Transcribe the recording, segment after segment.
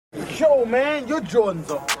show, man. Your Jordans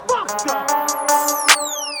are fucked up.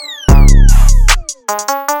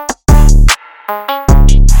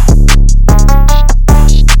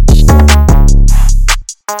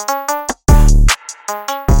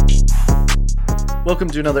 Welcome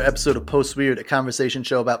to another episode of Post Weird, a conversation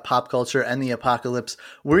show about pop culture and the apocalypse.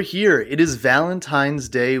 We're here. It is Valentine's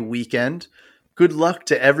Day weekend. Good luck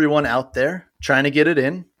to everyone out there trying to get it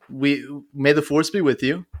in. May the force be with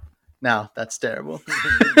you. Now, that's terrible.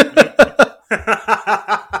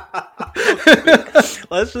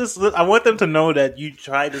 I want them to know that you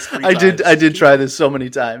tried this 3 times. I did try this so many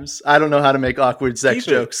times. I don't know how to make awkward sex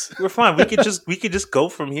jokes. We're fine. We could just go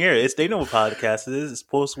from here. They know what podcast it is. It's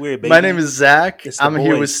Post Weird, baby. My name is Zach. I'm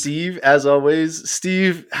here with Steve, as always.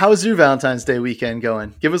 Steve, how's your Valentine's Day weekend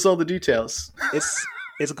going? Give us all the details.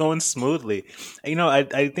 It's going smoothly. You know,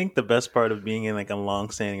 I think the best part of being in like a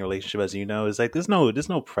long-standing relationship, as you know, is like there's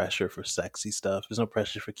no pressure for sexy stuff. There's no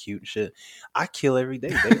pressure for cute shit. I kill every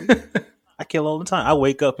day, baby. I kill all the time. I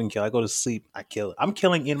wake up and kill. I go to sleep. I kill. I'm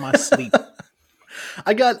killing in my sleep.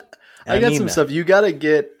 I got some stuff. You gotta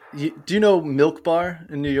get. Do you know Milk Bar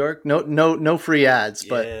in New York? No free ads,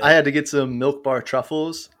 but yeah. I had to get some Milk Bar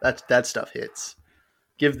truffles. That stuff hits.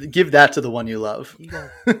 Give that to the one you love.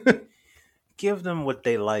 Give them what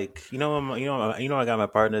they like. You know. I got my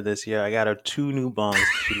partner this year. I got her 2 new bongs.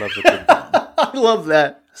 She loves a big bong. I love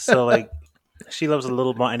that. So like, she loves a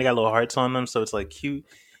little bong, and they got little hearts on them, so it's like cute.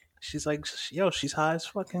 She's like, yo, she's high as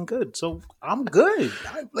fucking good. So I'm good.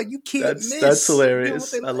 You can't miss. That's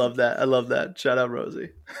hilarious. I love that. Shout out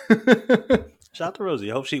Rosie. Shout out to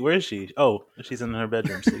Rosie. Where is she? Oh, she's in her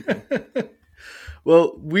bedroom sleeping.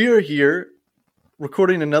 Well, we are here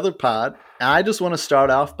recording another pod. And I just want to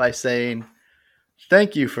start off by saying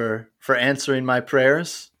thank you for answering my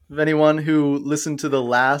prayers. Of anyone who listened to the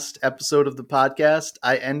last episode of the podcast,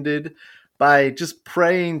 I ended by just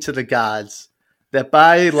praying to the gods that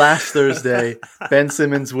by last Thursday, Ben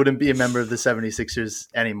Simmons wouldn't be a member of the 76ers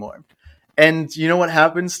anymore. And you know what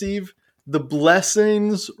happened, Steve? The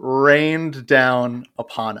blessings rained down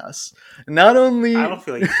upon us. Not only I don't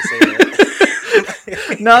feel like you can say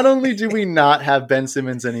that. Not only do we not have Ben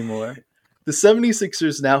Simmons anymore, the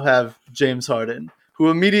 76ers now have James Harden, who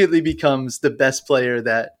immediately becomes the best player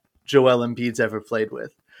that Joel Embiid's ever played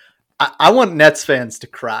with. I want Nets fans to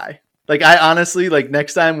cry. Like, I honestly,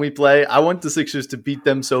 next time we play, I want the Sixers to beat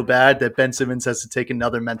them so bad that Ben Simmons has to take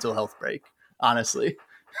another mental health break, honestly.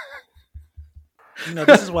 You know,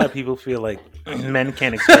 this is why people feel like men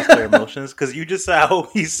can't express their emotions, because you just said, I hope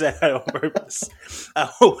he's sad on purpose. I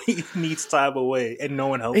hope he needs time away, and no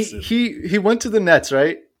one helps him. He went to the Nets,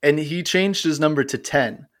 right? And he changed his number to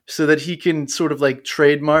 10 so that he can sort of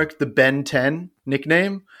trademark the Ben 10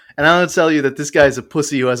 nickname. And I'm going to tell you that this guy's a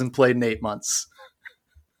pussy who hasn't played in 8 months.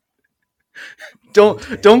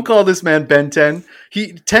 Don't call this man Ben 10.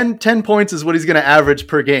 10 points is what he's going to average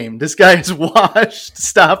per game. This guy is washed.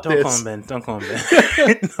 Stop Don't this. Call him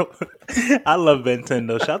Ben. No. I love Ben 10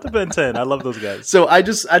 though. Shout out to Ben 10. I love those guys. So I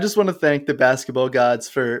just want to thank the basketball gods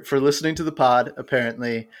for listening to the pod,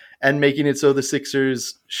 apparently, and making it so the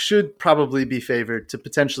Sixers should probably be favored to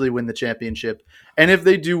potentially win the championship. And if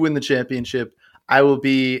they do win the championship, I'll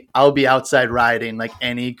be outside rioting like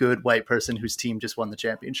any good white person whose team just won the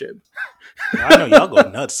championship. I know y'all go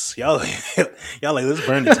nuts. Y'all like, let's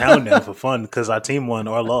burn the town down for fun because our team won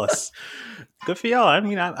or lost. Good for y'all. I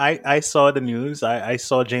mean, I saw the news. I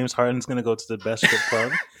saw James Harden's going to go to the best strip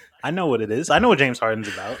club. I know what it is. I know what James Harden's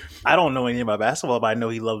about. I don't know anything about basketball, but I know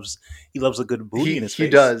he loves a good booty in his face. He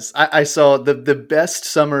does. I saw the best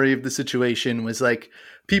summary of the situation was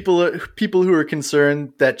people who are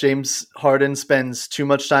concerned that James Harden spends too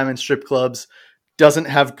much time in strip clubs, doesn't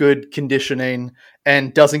have good conditioning,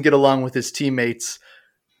 and doesn't get along with his teammates.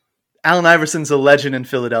 Allen Iverson's a legend in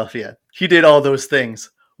Philadelphia. He did all those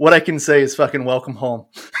things. What I can say is fucking welcome home.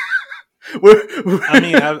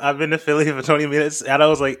 I've been to Philly for 20 minutes, and I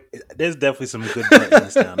was like, there's definitely some good butt in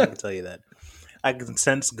this town. I can tell you that. I can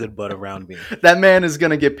sense good butt around me. That man is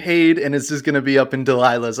going to get paid and is just going to be up in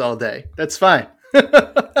Delilah's all day. That's fine.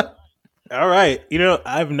 All right. You know,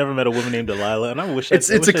 I've never met a woman naund Delilah, and I wish it's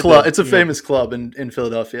a club. It's a famous club in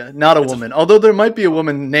Philadelphia. Not a woman, although there might be a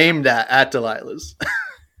woman named at Delilah's.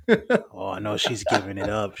 Oh, no, she's giving it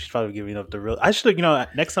up. She's probably giving up the real. I should,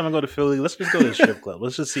 next time I go to Philly, let's just go to the strip club.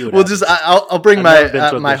 Let's just see what. I'll bring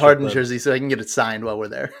my Harden jersey so I can get it signed while we're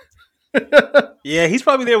there. Yeah, he's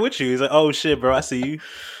probably there with you. He's like, "Oh shit, bro, I see you."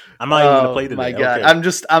 I'm not even gonna play today. My God,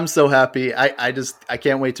 okay. I'm so happy. I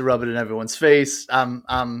can't wait to rub it in everyone's face.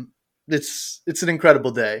 It's an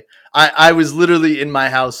incredible day. I was literally in my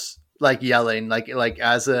house like yelling, like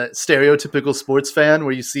as a stereotypical sports fan,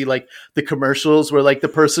 where you see like the commercials where like the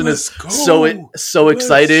person is so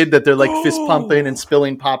excited that they're like fist pumping and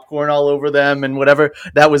spilling popcorn all over them and whatever.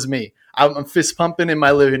 That was me. I'm fist pumping in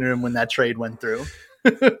my living room when that trade went through.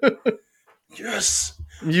 Yes,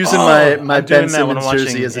 I'm using my Ben Simmons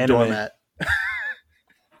jersey as a doormat.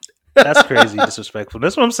 That's crazy disrespectful.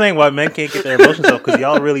 That's what I'm saying. Why men can't get their emotions off, because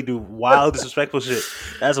y'all really do wild disrespectful shit.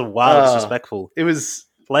 That's a wild disrespectful. It was.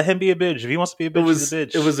 Let him be a bitch. If he wants to be a bitch, he's a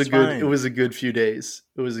bitch. It was a good few days.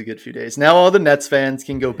 It was a good few days. Now all the Nets fans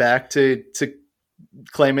can go back to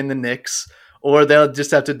claiming the Knicks, or they'll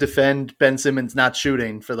just have to defend Ben Simmons not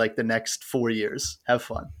shooting for like the next 4 years. Have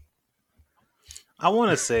fun. I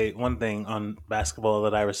want to say one thing on basketball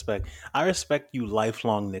that I respect. I respect you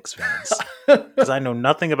lifelong Knicks fans, because I know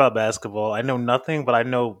nothing about basketball. I know nothing, but I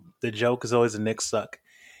know the joke is always the Knicks suck.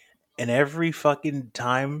 And every fucking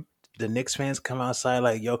time the Knicks fans come outside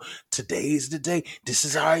like, yo, today's the day. This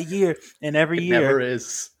is our year. And every year. It never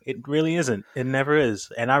is. It really isn't. It never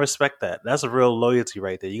is. And I respect that. That's a real loyalty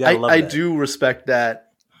right there. You got to love that. I do respect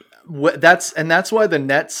that. That's why the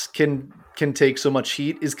Nets can take so much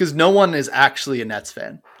heat, is because no one is actually a Nets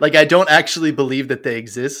fan. Like, I don't actually believe that they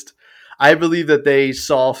exist. I believe that they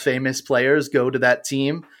saw famous players go to that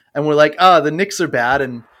team and were like, the Knicks are bad,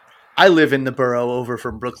 and I live in the borough over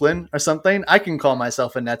from Brooklyn or something. I can call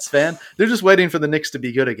myself a Nets fan. They're just waiting for the Knicks to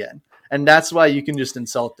be good again. And that's why you can just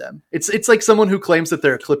insult them. It's like someone who claims that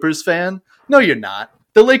they're a Clippers fan. No, you're not.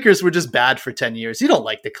 The Lakers were just bad for 10 years. You don't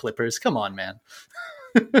like the Clippers. Come on, man.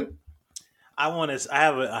 I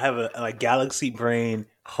have a galaxy brain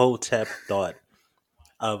hotep thought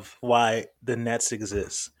of why the Nets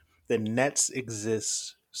exist. The Nets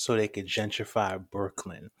exist so they could gentrify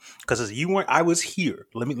Brooklyn. Because I was here.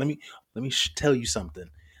 Let me tell you something.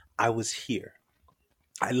 I was here.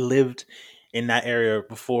 I lived in that area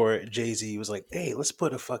before Jay-Z was like, hey, let's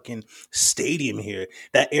put a fucking stadium here.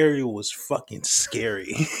 That area was fucking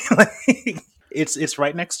scary. It's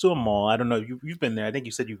right next to a mall. I don't know. You've been there. I think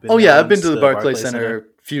you said you've been there. Oh, yeah. I've been to the Barclays Center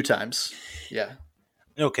a few times. Yeah.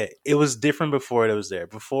 Okay. It was different before it was there.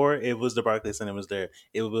 Before it was the Barclays Center was there.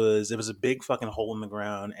 It was a big fucking hole in the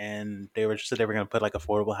ground, and they were going to put like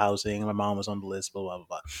affordable housing. My mom was on the list, blah, blah, blah,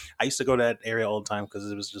 blah. I used to go to that area all the time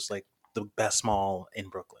because it was just like the best mall in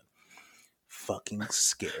Brooklyn. Fucking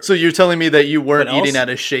scary. So you're telling me that you weren't eating at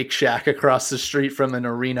a Shake Shack across the street from an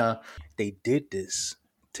arena? They did this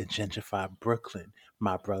to gentrify Brooklyn,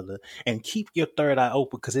 my brother, and keep your third eye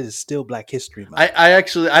open because it is still Black History Month. I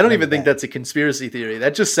don't even think that's a conspiracy theory.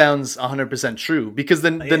 That just sounds 100% true, because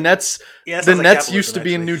the Nets used to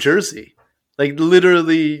be in New Jersey. Like,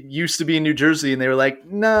 literally used to be in New Jersey, and they were like,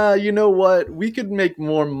 nah, you know what? We could make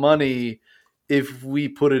more money if we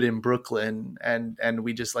put it in Brooklyn, and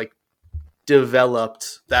we just like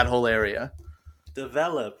developed that whole area.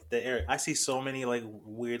 Develop the area. I see so many like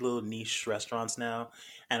weird little niche restaurants now,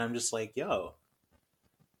 and I'm just like, yo,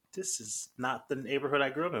 this is not the neighborhood I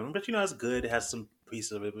grew up in. But you know, it's good. It has some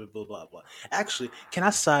piece of it, blah, blah, blah. Actually, can I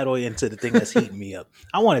sideway into the thing that's heating me up?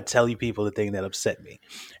 I want to tell you people the thing that upset me.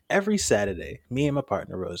 Every Saturday, me and my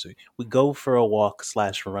partner, Rosie, we go for a walk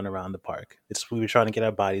 / run around the park. We were trying to get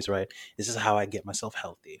our bodies right. This is how I get myself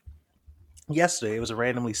healthy. Yesterday, it was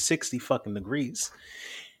randomly 60 fucking degrees.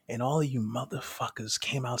 And all of you motherfuckers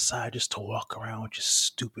came outside just to walk around with your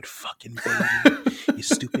stupid fucking baby, you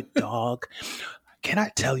stupid dog. Can I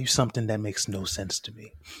tell you something that makes no sense to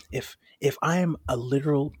me? If I am a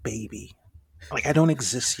literal baby, like I don't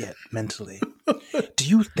exist yet mentally, do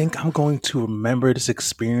you think I'm going to remember this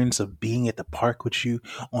experience of being at the park with you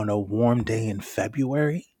on a warm day in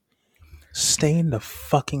February? Stay in the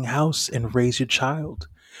fucking house and raise your child.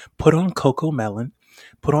 Put on Coco Melon.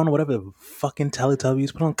 Put on whatever fucking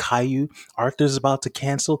Teletubbies. Put on Caillou. Arthur's about to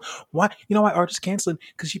cancel. Why? You know why Arthur's canceling?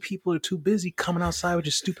 Because you people are too busy coming outside with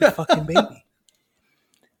your stupid fucking baby.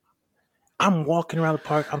 I'm walking around the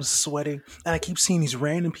park. I'm sweating. And I keep seeing these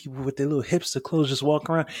random people with their little hipster clothes just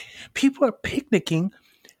walking around. People are picnicking.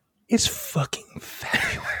 It's fucking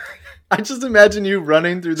February. I just imagine you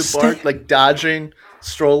running through the park, like dodging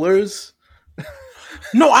strollers.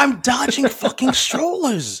 No, I'm dodging fucking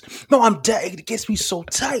strollers. No, it gets me so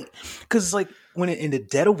tight. Because like when in the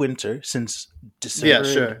dead of winter, since December,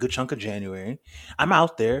 and a good chunk of January, I'm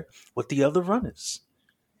out there with the other runners.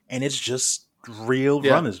 And it's just real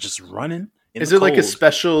runners just running. Is it like a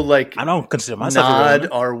special, like, I don't consider myself nod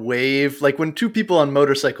or wave? Like when two people on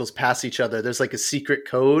motorcycles pass each other, there's like a secret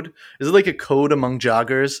code. Is it like a code among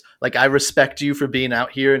joggers? Like, I respect you for being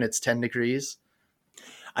out here and it's 10 degrees.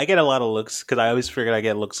 I get a lot of looks because I always figured I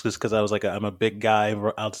get looks just because I was like I'm a big guy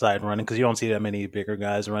outside running because you don't see that many bigger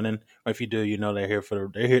guys running, or if you do, you know they're here for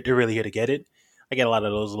they're really here to get it. I get a lot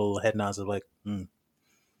of those little head nods of like, Mhm.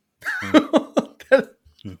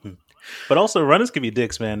 But also runners can be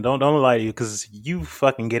dicks, man. Don't lie to you because you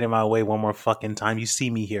fucking get in my way one more fucking time. You see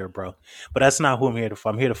me here, bro. But that's not who I'm here to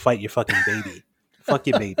fight. I'm here to fight your fucking baby. Fuck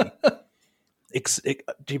your baby.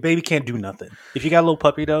 Your baby can't do nothing. If you got a little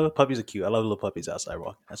puppy though, puppies are cute. I love little puppies outside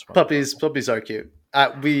walking. That's Puppies are cute.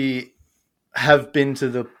 We have been to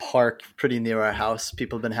the park pretty near our house.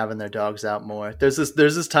 People have been having their dogs out more. There's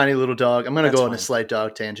this tiny little dog. I'm gonna go on a slight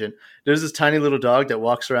dog tangent. There's this tiny little dog that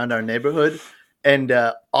walks around our neighborhood, and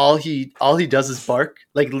all he does is bark,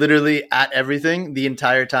 like literally at everything the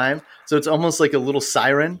entire time. So it's almost like a little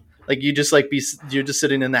siren. Like you're just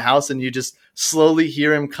sitting in the house and you just slowly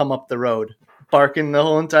hear him come up the road, barking the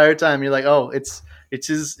whole entire time. You're like, oh, it's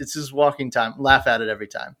his walking time. Laugh at it every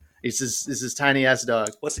time. It's his tiny ass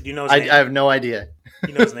dog. What's it? You know his name? I have no idea.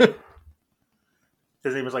 You know his name?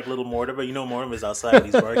 His name was like Little Mortar, but you know Mortar was outside and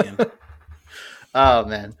he's barking. Oh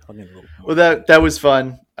man. Well, that was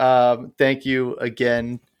fun. Thank you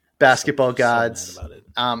again, basketball gods. So mad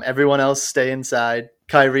about it. Everyone else, stay inside.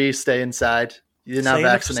 Kyrie, stay inside. You're not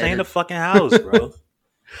vaccinated. Stay in the fucking house, bro.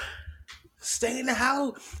 Stay in the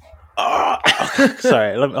house. Oh.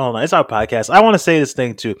 Sorry, hold on. It's our podcast. I want to say this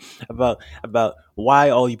thing too about why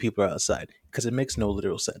all you people are outside because it makes no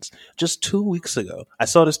literal sense. Just 2 weeks ago, I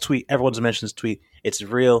saw this tweet. Everyone's mentioned this tweet. It's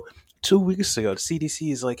real. 2 weeks ago, the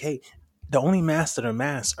CDC is like, hey, the only masks that are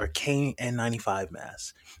masks are KN95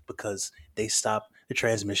 masks because they stop the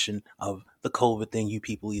transmission of the COVID thing you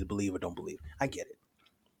people either believe or don't believe. I get it.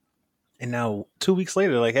 And now 2 weeks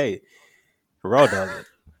later, they're like, hey, raw dog it.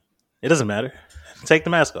 It doesn't matter. Take the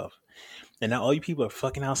mask off. And now all you people are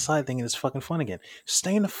fucking outside thinking it's fucking fun again.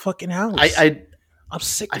 Stay in the fucking house. I'm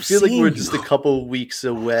sick of I feel like we're just you. a couple weeks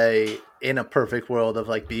away in a perfect world of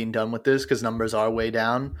like being done with this because numbers are way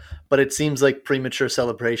down. But it seems like premature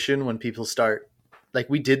celebration when people start like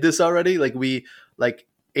we did this already. Like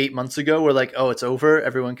 8 months ago, we're like, oh, it's over.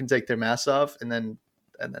 Everyone can take their masks off. And then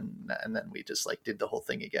we just like did the whole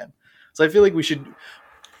thing again. So I feel like we should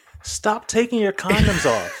stop taking your condoms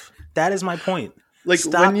off. That is my point. Like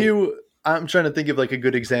Stop I'm trying to think of like a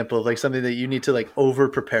good example of like something that you need to like over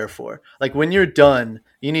prepare for. Like when you're done,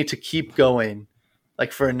 you need to keep going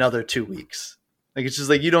like for another 2 weeks. Like it's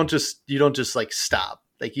just like you don't just like stop.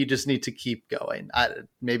 Like you just need to keep going.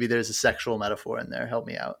 Maybe there's a sexual metaphor in there. Help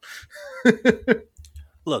me out.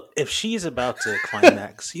 Look, if she's about to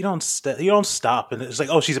climax, you don't stop and it's like,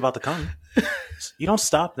 oh, she's about to come. You don't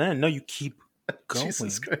stop then. No, you keep going.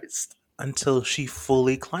 Jesus Christ. Until she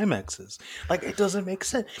fully climaxes. Like it doesn't make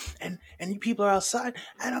sense. And you people are outside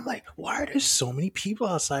and I'm like, why are there so many people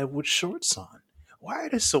outside with shorts on? Why are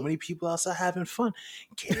there so many people outside having fun?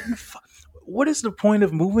 What is the point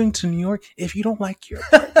of moving to New York if you don't like your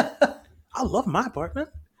apartment? I love my apartment.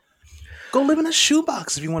 Go live in a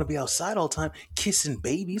shoebox if you want to be outside all the time kissing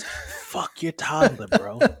babies. Fuck your toddler,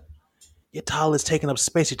 bro. Your toddler's taking up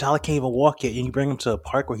space. Your toddler can't even walk yet and you bring him to a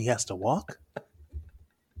park where he has to walk?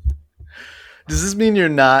 Does this mean you're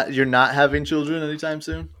not having children anytime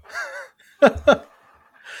soon?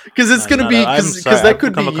 Because it's going to be because that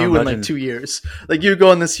could be you in like 2 years. Like you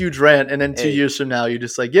go on this huge rant, and then 2 years from now, you're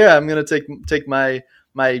just like, yeah, I'm going to take my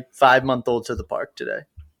 5-month-old to the park today.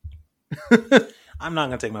 I'm not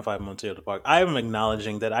going to take my 5-month-old to the park. I am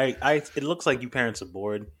acknowledging that it looks like you parents are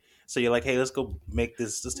bored. So you're like, hey, let's go make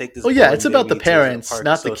this. Let's take this. Oh yeah, it's about the parents,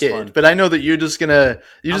 not the kid. But I know that you're just gonna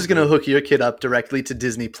hook your kid up directly to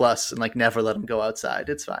Disney Plus and like never let him go outside.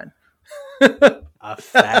 It's fine. A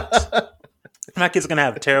fact. My kid's gonna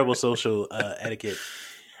have terrible social etiquette.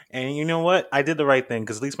 And you know what? I did the right thing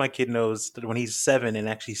because at least my kid knows that when he's 7 and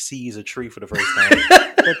actually sees a tree for the first time,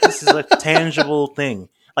 that this is a tangible thing.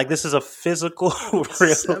 Like this is a physical,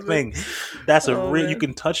 real thing. That's real. You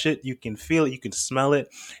can touch it, you can feel it, you can smell it.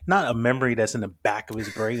 Not a memory that's in the back of his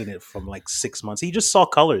brain from like 6 months. He just saw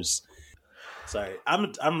colors. Sorry,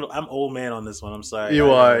 I'm old man on this one. I'm sorry.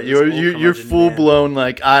 You're full blown.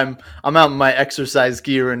 Like I'm out in my exercise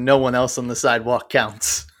gear and no one else on the sidewalk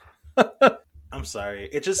counts. I'm sorry.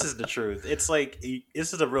 It just is the truth. It's like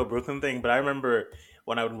this is a real Brooklyn thing. But I remember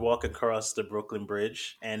when I would walk across the Brooklyn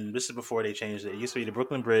Bridge, and this is before they changed it. It used to be the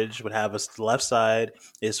Brooklyn Bridge would have the left side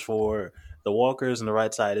is for the walkers and the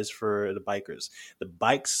right side is for the bikers. The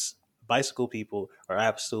bicycle people are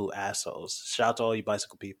absolute assholes. Shout out to all you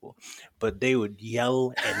bicycle people. But they would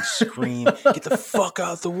yell and scream, get the fuck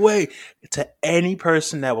out the way to any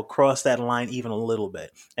person that would cross that line even a little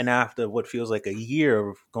bit. And after what feels like a year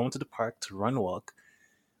of going to the park to run walk,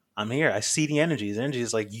 I'm here. I see the energy. The energy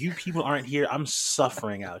is like, you people aren't here. I'm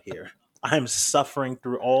suffering out here. I'm suffering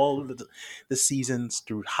through all the seasons,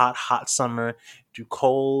 through hot summer, through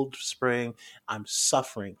cold spring. I'm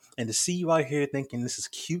suffering. And to see you out here thinking this is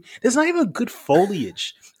cute, there's not even good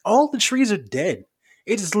foliage. All the trees are dead.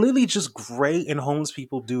 It is literally just gray and homeless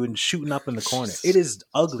people doing shooting up in the corner. It is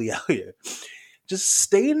ugly out here. Just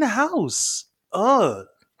stay in the house. Ugh.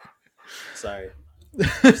 Sorry.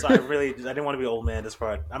 I didn't want to be an old man this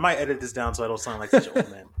part. I might edit this down so I don't sound like such an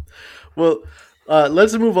old man. Well,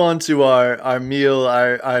 let's move on to our meal,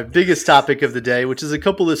 our biggest topic of the day, which is a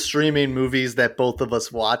couple of streaming movies that both of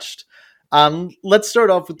us watched. Let's start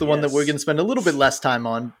off with the one that we're going to spend a little bit less time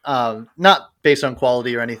on, not based on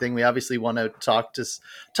quality or anything. We obviously want to talk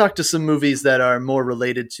to some movies that are more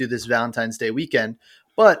related to this Valentine's Day weekend.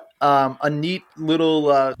 But a neat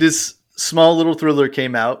little, this small little thriller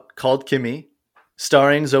came out called Kimi,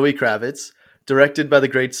 starring Zoe Kravitz, directed by the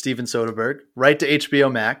great Steven Soderbergh, right to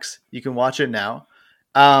HBO Max. You can watch it now.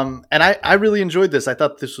 And I really enjoyed this. I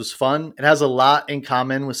thought this was fun. It has a lot in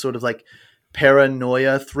common with sort of like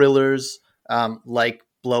paranoia thrillers, like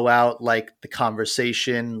Blowout, like The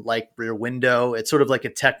Conversation, like Rear Window. It's sort of like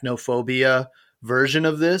a technophobia version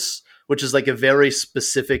of this, which is like a very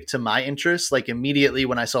specific to my interests. Like immediately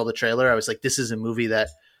when I saw the trailer, I was like, this is a movie that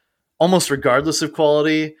almost regardless of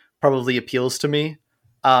quality probably appeals to me.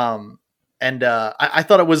 I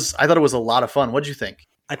thought it was a lot of fun. What'd you think?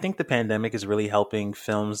 I think the pandemic is really helping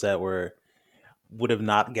films that would have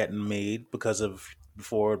not gotten made because of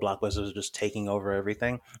before blockbusters were just taking over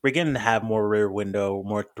everything. We're getting to have more Rear Window,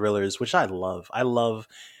 more thrillers, which I love. I love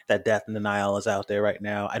that Death and Denial is out there right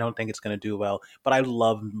now. I don't think it's going to do well, but I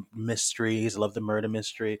love mysteries. I love the murder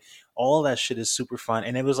mystery. All that shit is super fun.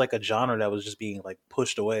 And it was like a genre that was just being like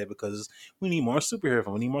pushed away because we need more superhero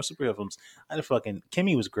films. We need more superhero films.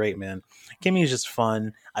 Kimmy was great, man. Kimmy is just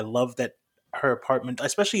fun. I love that her apartment,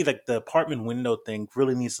 especially like the apartment window thing,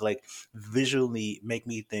 really needs to like visually make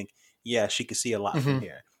me think, yeah, she could see a lot from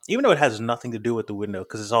here. Even though it has nothing to do with the window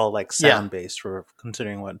because it's all like sound based for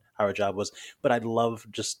considering what our job was. But I love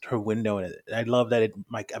just her window in it. I love that it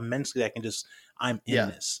like immensely. I'm in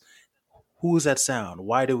this. Who is that sound?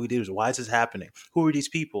 Why do we do this? Why is this happening? Who are these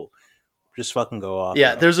people? Just fucking go off.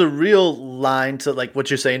 Yeah, there's a real line to like what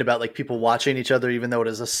you're saying about like people watching each other, even though it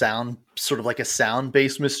is a sound, sort of like a sound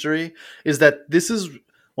based mystery, is that this is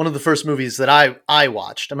one of the first movies that I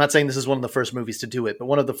watched. I'm not saying this is one of the first movies to do it, but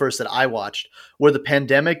one of the first that I watched where the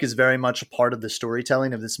pandemic is very much a part of the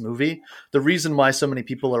storytelling of this movie. The reason why so many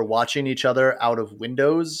people are watching each other out of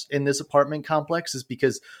windows in this apartment complex is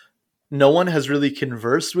because no one has really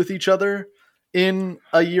conversed with each other in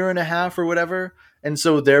a year and a half or whatever. And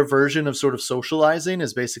so their version of sort of socializing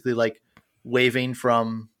is basically like waving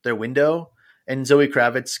from their window. And Zoe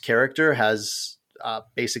Kravitz's character has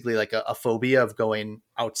basically like a phobia of going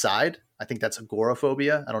outside. I think that's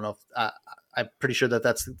agoraphobia. I don't know if I'm pretty sure that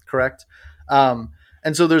that's correct. And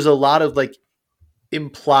so there's a lot of like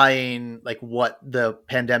implying like what the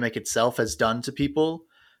pandemic itself has done to people.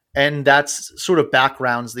 And that's sort of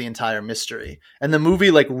backgrounds the entire mystery. And the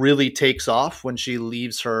movie like really takes off when she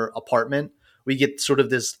leaves her apartment. We get sort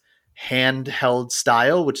of this handheld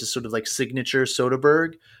style, which is sort of like signature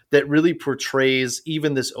Soderbergh, that really portrays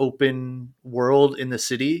even this open world in the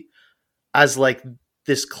city as like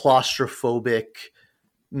this claustrophobic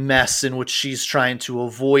mess in which she's trying to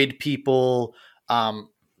avoid people,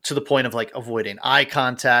 to the point of like avoiding eye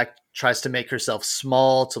contact, tries to make herself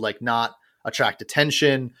small to like not attract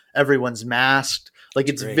attention. Everyone's masked. Like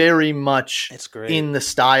it's very much in the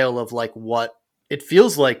style of like what it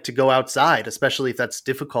feels like to go outside, especially if that's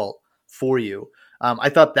difficult for you. I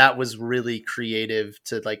thought that was really creative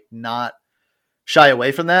to like not shy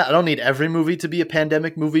away from that. I don't need every movie to be a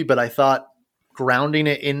pandemic movie, but I thought grounding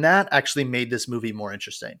it in that actually made this movie more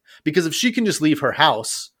interesting. Because if she can just leave her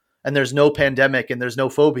house and there's no pandemic and there's no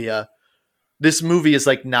phobia, this movie is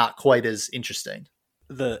like not quite as interesting.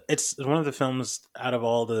 It's one of the films out of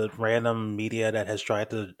all the random media that has tried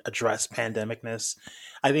to address pandemicness.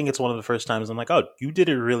 I think it's one of the first times I'm like, oh, you did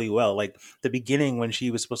it really well. Like the beginning when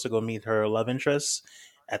she was supposed to go meet her love interest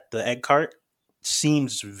at the egg cart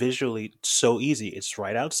seems visually so easy. It's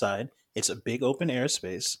right outside. It's a big open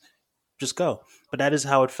airspace. Just go. But that is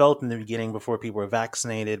how it felt in the beginning before people were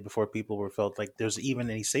vaccinated, before people were felt like there's even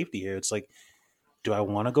any safety here. It's like, do I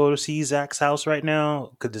want to go to see Zach's house right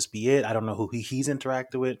now? Could this be it? I don't know who he's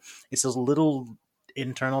interacted with. It's those little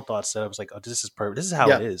internal thoughts that I was like, oh, this is perfect. This is how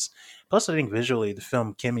it is. Plus, I think visually, the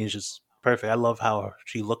film Kimmy is just perfect. I love how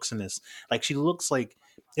she looks in this. Like, she looks like,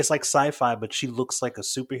 it's like sci-fi, but she looks like a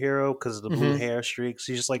superhero because of the blue hair streaks.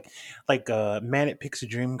 She's just like a Manic Pixie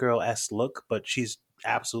Dream Girl-esque look, but she's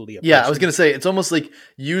absolutely a Yeah, I was person. gonna say it's almost like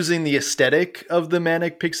using the aesthetic of the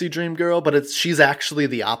manic pixie dream girl, but she's actually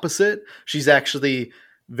the opposite. She's actually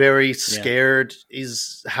very Yeah. scared,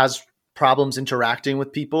 has problems interacting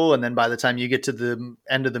with people, and then by the time you get to the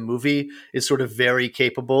end of the movie, is sort of very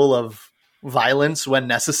capable of violence when Very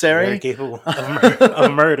necessary. capable of,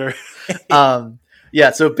 of murder. um,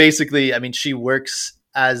 yeah, so basically, I mean, she works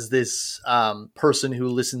as this person who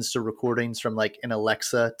listens to recordings from like an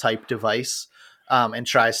Alexa type device, and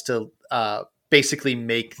tries to basically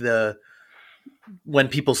make the when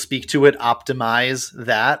people speak to it optimize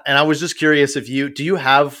that. And I was just curious if you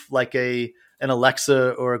have like an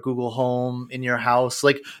Alexa or a Google Home in your house,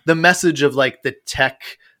 like the message of like the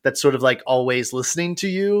tech that's sort of like always listening to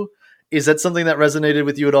you. Is that something that resonated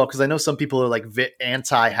with you at all? Because I know some people are like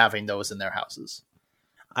anti having those in their houses.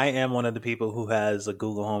 I am one of the people who has a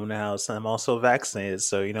Google Home in the house, and I'm also vaccinated,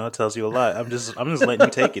 so you know it tells you a lot. I'm just letting you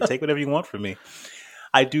take it. Take whatever you want from me.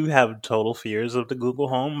 I do have total fears of the Google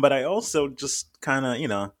Home, but I also just kind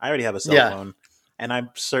of, I already have a cell Yeah. phone, and I'm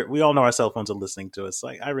certain we all know our cell phones are listening to us.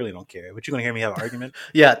 Like, I really don't care. But you're gonna hear me have an argument.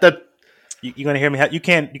 Yeah, that You're gonna hear me. You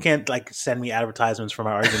can't like send me advertisements from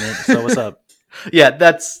our argument. So what's up? yeah,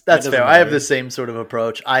 that's That doesn't fair. I have the matter. same sort of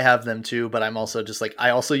approach. I have them too, but I'm also just like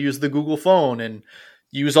I also use the Google phone and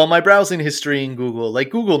use all my browsing history in Google. Like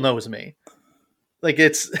Google knows me. Like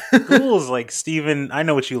it's Google's like, Steven, I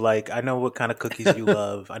know what you like. I know what kind of cookies you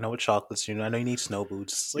love. I know what chocolates you know. I know you need snow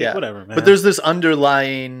boots. Like, yeah. whatever, man. But there's this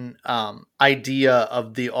underlying idea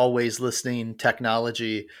of the always listening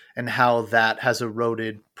technology and how that has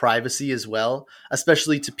eroded privacy as well,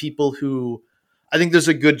 especially to people who I think there's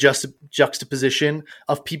a good juxtaposition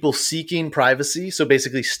of people seeking privacy. So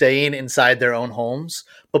basically staying inside their own homes,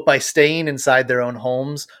 but by staying inside their own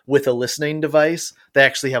homes with a listening device, they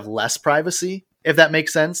actually have less privacy. If that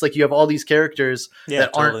makes sense, like you have all these characters Yeah,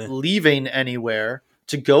 that totally. aren't leaving anywhere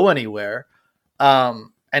to go anywhere.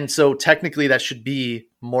 And so technically that should be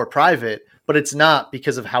more private, but it's not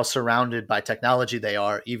because of how surrounded by technology they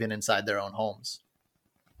are, even inside their own homes.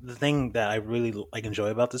 The thing that I really like enjoy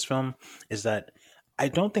about this film is that I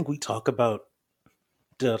don't think we talk about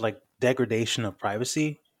the like degradation of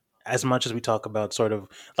privacy as much as we talk about sort of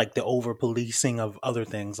like the over policing of other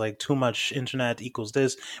things, like too much internet equals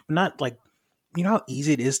this, but not like, you know how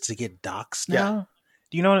easy it is to get doxxed Yeah. now.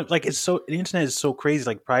 Do you know, like, it's so, the internet is so crazy,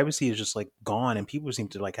 like privacy is just like gone, and people seem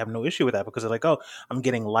to like have no issue with that because they're like, oh, I'm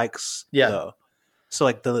getting likes Yeah. though. So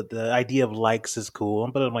like the idea of likes is cool,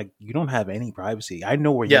 but I'm like, you don't have any privacy. I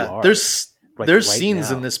know where you Yeah, are. there's like, there's right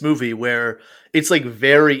scenes now. in this movie where it's like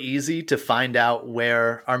very easy to find out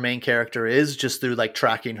where our main character is just through like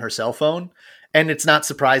tracking her cell phone, and it's not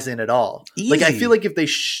surprising at all. Like I Easy. feel like if they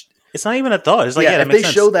It's not even a thought. It's like, yeah, yeah, that if makes they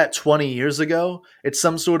sense. show that 20 years ago, it's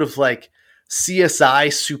some sort of like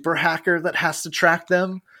CSI super hacker that has to track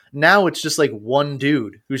them. Now it's just like one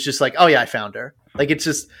dude who's just like, oh yeah, I found her. Like it's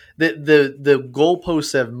just the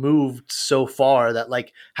goalposts have moved so far that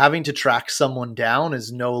like having to track someone down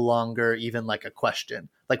is no longer even like a question.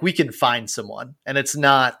 Like we can find someone, and it's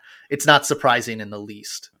not surprising in the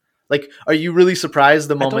least. Like, are you really surprised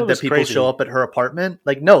the thought it moment that was people crazy. show up at her apartment?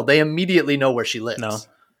 Like, no, they immediately know where she lives. No.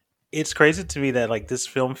 It's crazy to me that like this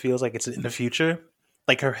film feels like it's in the future.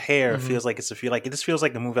 Like her hair Mhm. feels like it's a feel like this feels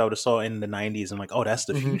like a movie I would have saw in the 90s. I'm like, oh, that's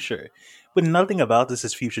the Mhm. future. But nothing about this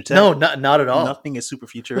is future tech. No, not at all. Nothing is super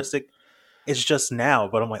futuristic. It's just now.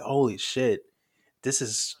 But I'm like, holy shit, this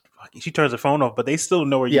is. She turns her phone off, but they still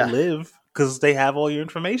know where Yeah. you live because they have all your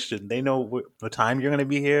information. They know what time you're going to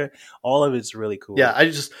be here. All of it's really cool. Yeah, I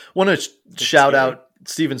just want to shout scary. out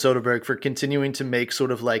Steven Soderbergh for continuing to make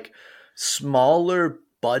sort of like smaller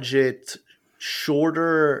budget,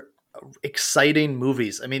 shorter, exciting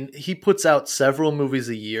movies. I mean, he puts out several movies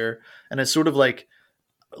a year and has sort of like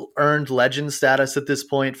earned legend status at this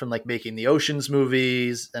point from like making the Oceans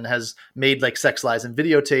movies, and has made like Sex, Lies, and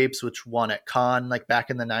Videotapes, which won at Cannes like back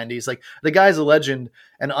in the 90s. Like the guy's a legend,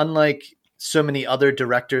 and unlike so many other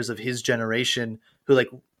directors of his generation who like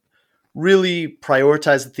really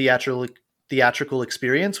prioritize the theatrical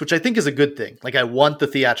experience, which I think is a good thing. Like I want the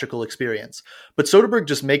theatrical experience, but Soderbergh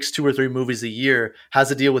just makes 2 or 3 movies a year, has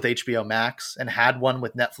a deal with HBO Max, and had one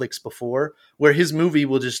with Netflix before, where his movie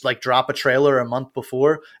will just like drop a trailer a month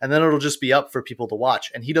before, and then it'll just be up for people to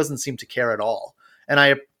watch. And he doesn't seem to care at all. And I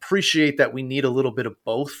appreciate that we need a little bit of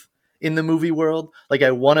both in the movie world. Like I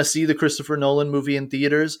want to see the Christopher Nolan movie in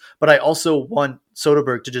theaters, but I also want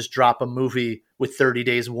Soderbergh to just drop a movie with 30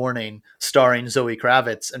 days warning starring Zoe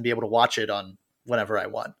Kravitz and be able to watch it on whenever I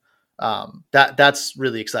want. That's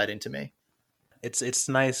really exciting to me. It's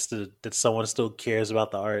nice that someone still cares about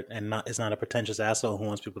the art and not is not a pretentious asshole who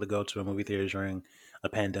wants people to go to a movie theater during a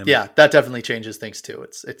pandemic. Yeah, that definitely changes things too.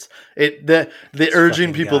 The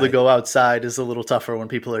urging people to go outside is a little tougher when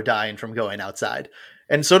people are dying from going outside.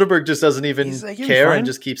 And Soderbergh just doesn't even care and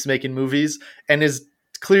just keeps making movies and is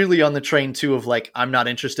clearly on the train too of like, I'm not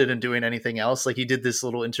interested in doing anything else. Like he did this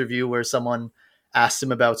little interview where someone asked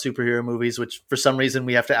him about superhero movies, which for some reason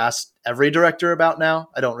we have to ask every director about now.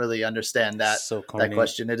 I don't really understand that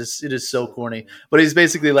question. It is so corny, but he's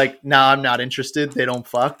basically like, nah, I'm not interested. They don't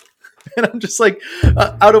fuck. And I'm just like,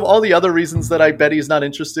 out of all the other reasons that I bet he's not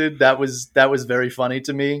interested, that was very funny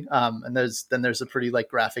to me. And there's a pretty like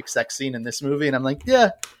graphic sex scene in this movie. And I'm like, yeah,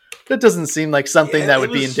 that doesn't seem like something that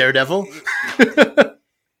would be in Daredevil.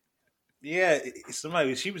 Yeah,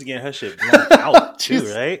 she was getting her shit blown out too,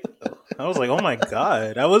 right? I was like, oh my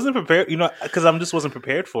God. I wasn't prepared, because I just wasn't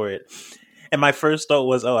prepared for it. And my first thought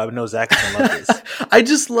was, I know Zach is gonna love this. I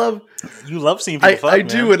just love... You love seeing people fuck, I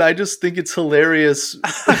do, and I just think it's hilarious.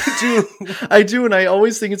 I do, and I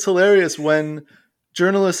always think it's hilarious when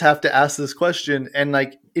journalists have to ask this question, and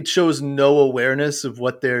like it shows no awareness of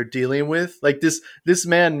what they're dealing with. Like this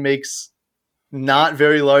man makes not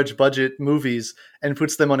very large budget movies and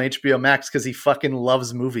puts them on HBO Max because he fucking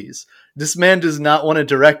loves movies. This man does not want to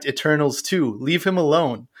direct Eternals 2. Leave him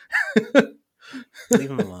alone.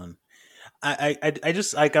 Leave him alone. I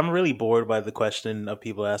just like, I'm really bored by the question of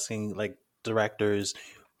people asking like directors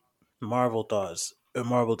Marvel thoughts.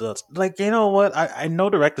 Like, you know what? I know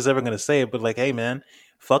director's ever going to say it, but like, hey man,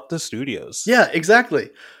 fuck the studios. Yeah,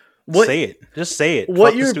 exactly. Say it. Just say it.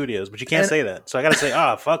 Fuck the studios. But you can't say that. So I got to say,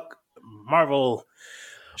 fuck Marvel.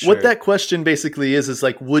 Sure. What that question basically is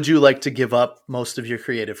like, would you like to give up most of your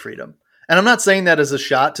creative freedom? And I'm not saying that as a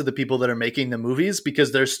shot to the people that are making the movies,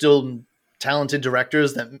 because there's still talented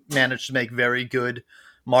directors that managed to make very good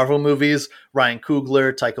Marvel movies. Ryan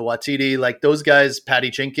Coogler, Taika Waititi, like those guys, Patty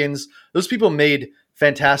Jenkins, those people made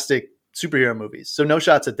fantastic superhero movies. So no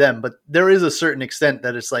shots at them, but there is a certain extent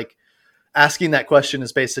that it's like asking that question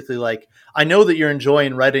is basically like, I know that you're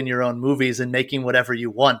enjoying writing your own movies and making whatever you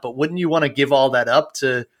want, but wouldn't you want to give all that up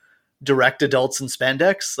to direct adults in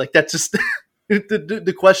spandex? Like that's just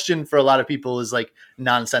the question for a lot of people is like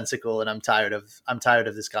nonsensical, and I'm tired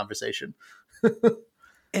of this conversation.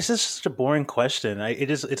 It's just such a boring question.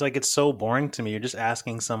 It's like, it's so boring to me. You're just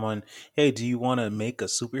asking someone, hey, do you want to make a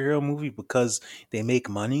superhero movie because they make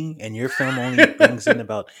money and your film only brings in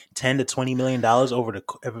about $10 to $20 million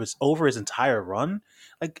over his entire run?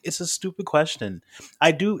 Like, it's a stupid question.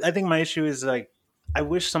 I think my issue is like, I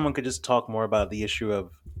wish someone could just talk more about the issue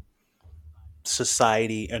of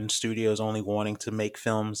society and studios only wanting to make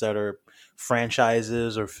films that are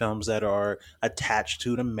franchises or films that are attached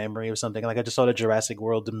to the memory of something. Like I just saw the Jurassic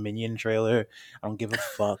World Dominion trailer. I don't give a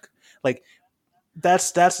fuck. Like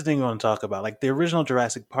that's the thing we want to talk about. Like the original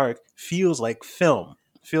Jurassic Park feels like film.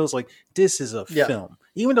 Feels like this is a film,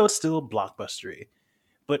 even though it's still blockbustery.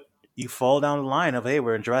 But you fall down the line of, hey,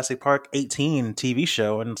 we're in Jurassic Park 18 TV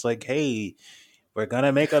show, and it's like, hey, we're going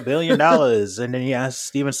to make $1 billion. And then you ask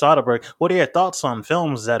Steven Soderbergh, what are your thoughts on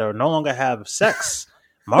films that are no longer have sex?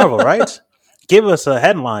 Marvel, right? Give us a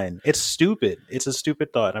headline. It's stupid. It's a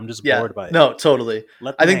stupid thought. I'm just bored by it. No, totally.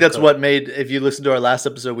 I think that's what made, if you listen to our last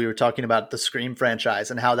episode, we were talking about the Scream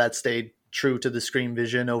franchise and how that stayed true to the Scream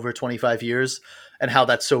vision over 25 years and how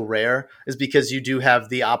that's so rare is because you do have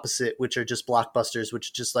the opposite, which are just blockbusters,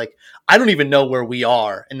 which just like, I don't even know where we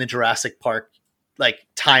are in the Jurassic Park like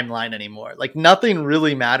timeline anymore. Like nothing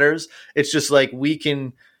really matters. It's just like we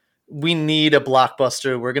need a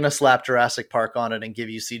blockbuster. We're going to slap Jurassic Park on it and give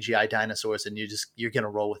you CGI dinosaurs and you're going to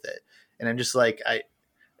roll with it. And I'm just like,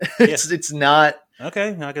 it's not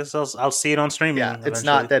okay. I guess I'll see it on streaming. Yeah. Eventually. It's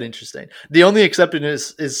not that interesting. The only exception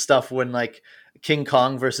is stuff when like King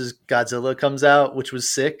Kong versus Godzilla comes out, which was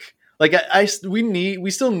sick. Like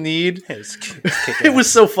we still need, it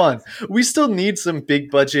was so fun. We still need some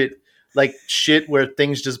big budget like shit where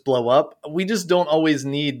things just blow up. We just don't always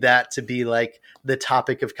need that to be like the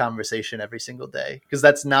topic of conversation every single day, because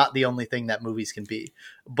that's not the only thing that movies can be.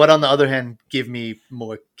 But on the other hand, give me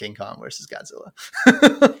more King Kong versus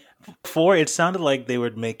Godzilla. Before, it sounded like they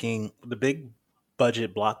were making the big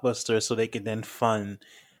budget blockbuster so they could then fund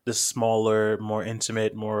the smaller, more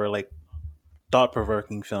intimate, more like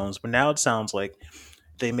thought-provoking films. But now it sounds like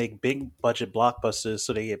they make big budget blockbusters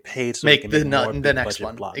so they get paid so make they can make more the next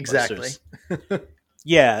one. Exactly.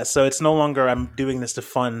 Yeah, so it's no longer I'm doing this to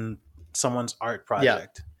fund someone's art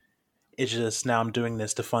project. Yeah. It's just now I'm doing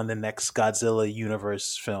this to fund the next Godzilla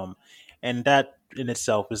universe film. And that in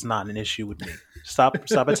itself is not an issue with me. Stop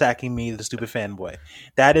attacking me, the stupid fanboy.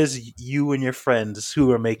 That is you and your friends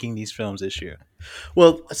who are making these films issue.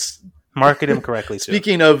 Well, market them correctly too.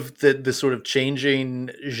 Speaking of the sort of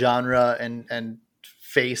changing genre and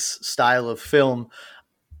face style of film.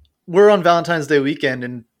 We're on Valentine's Day weekend,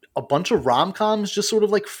 and a bunch of rom-coms just sort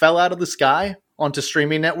of like fell out of the sky onto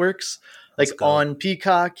streaming networks. Like on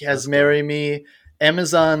Peacock has Marry Me.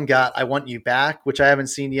 Amazon got I Want You Back, which I haven't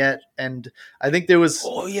seen yet. And I think there was...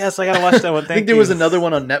 Oh, yes, I got to watch that one. I think there was another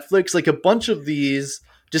one on Netflix. Like a bunch of these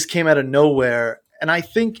just came out of nowhere. And I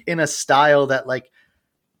think in a style that like,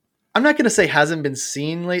 I'm not going to say hasn't been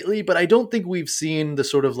seen lately, but I don't think we've seen the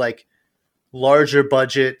sort of like larger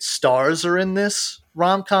budget stars are in this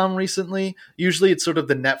rom-com recently. Usually it's sort of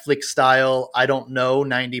the Netflix style, I don't know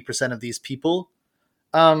 90% of these people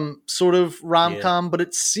sort of rom-com, but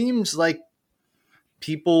it seems like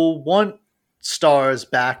people want stars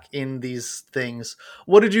back in these things.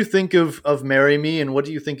 What did you think of Marry Me, and what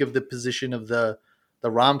do you think of the position of the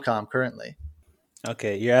rom-com currently?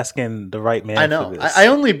 Okay, you're asking the right man. I know. For this. I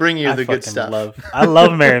only bring you the good stuff. I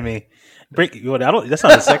love Marry Me. That's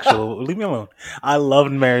not sexual. Leave me alone. I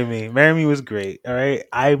loved Marry Me. Marry Me was great. All right.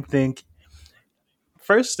 I think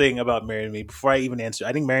first thing about Marry Me, before I even answer,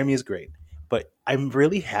 I think Marry Me is great. But I'm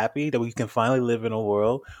really happy that we can finally live in a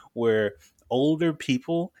world where older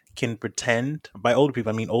people can pretend. By older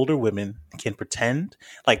people, I mean older women can pretend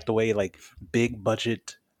like the way like big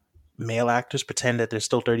budget male actors pretend that they're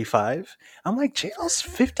still 35. I'm like, JL's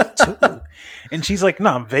 52. And she's like, no,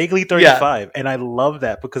 I'm vaguely 35. Yeah. And I love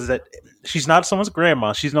that because that she's not someone's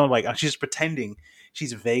grandma. She's not like, she's pretending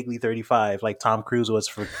she's vaguely 35 like Tom Cruise was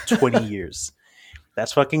for 20 years.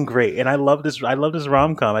 That's fucking great. And I love this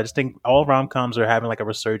rom-com. I just think all rom-coms are having like a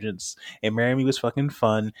resurgence. And Marry Me was fucking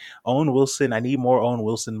fun. Owen Wilson, I need more Owen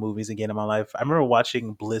Wilson movies again in my life. I remember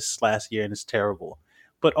watching Bliss last year and it's terrible.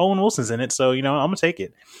 But Owen Wilson's in it, so, you know, I'm going to take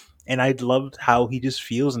it. And I loved how he just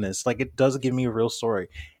feels in this. Like, it does give me a real story.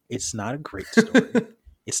 It's not a great story.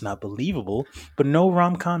 It's not believable, but no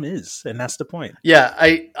rom-com is. And that's the point. Yeah,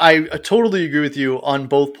 I totally agree with you on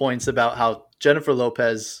both points about how Jennifer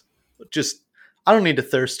Lopez just, I don't need to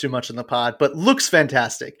thirst too much in the pod, but looks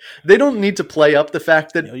fantastic. They don't need to play up the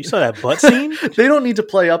fact that... You saw that butt scene? They don't need to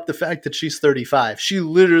play up the fact that she's 35. She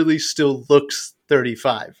literally still looks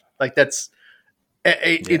 35. Like, that's...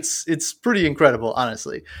 It's pretty incredible,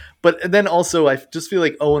 honestly. But then also, I just feel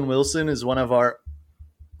like Owen Wilson is one of our,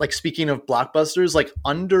 like, speaking of blockbusters, like,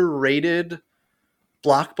 underrated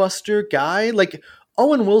blockbuster guy. Like,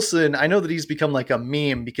 Owen Wilson, I know that he's become, like, a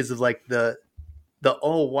meme because of, like, the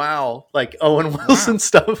oh, wow, like, Owen Wilson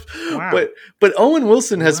stuff. Wow. But Owen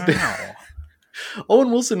Wilson has been...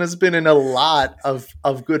 Owen Wilson has been in a lot of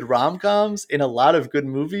good rom-coms, in a lot of good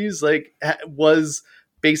movies, like, was...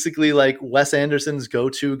 basically like Wes Anderson's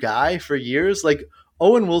go-to guy for years. Like,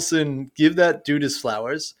 Owen Wilson, give that dude his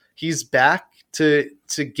flowers. He's back to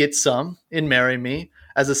get some in Marry Me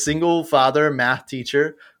as a single father math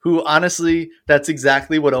teacher who, honestly, that's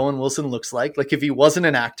exactly what Owen Wilson looks like. Like, if he wasn't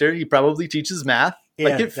an actor, he probably teaches math. Yeah,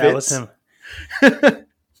 like, it fits. That was him.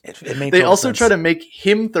 It made they also sense. try to make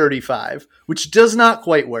him 35, which does not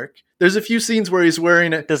quite work. There's a few scenes where he's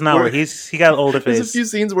wearing it. Does not work. He got an older face. There's a few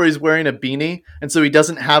scenes where he's wearing a beanie, and so he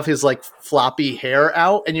doesn't have his like floppy hair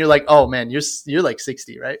out, and you're like, oh man, you're like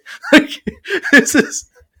 60, right? Like, this is.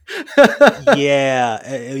 yeah.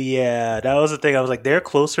 That was the thing. I was like, they're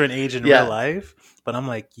closer in age in real life, but I'm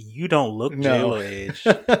like, you don't look J-Lo age.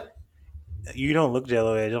 You don't look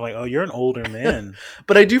J-Lo age. I'm like, oh, you're an older man.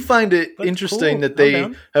 But I do find it interesting that they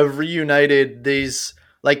have reunited these,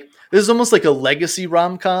 like, this is almost like a legacy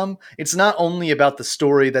rom-com. It's not only about the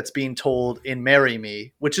story that's being told in Marry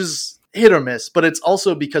Me, which is hit or miss, but it's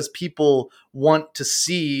also because people want to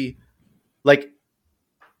see, like,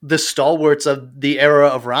 the stalwarts of the era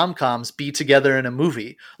of rom-coms be together in a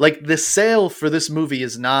movie. Like, the sale for this movie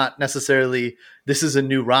is not necessarily, this is a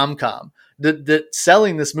new rom-com. The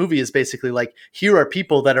selling this movie is basically like, here are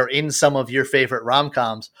people that are in some of your favorite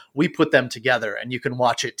rom-coms. We put them together and you can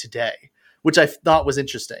watch it today, which I thought was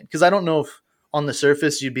interesting. Because I don't know if on the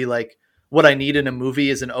surface you'd be like, what I need in a movie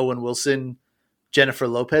is an Owen Wilson, Jennifer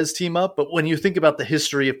Lopez team up. But when you think about the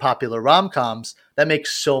history of popular rom-coms, that makes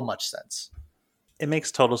so much sense. It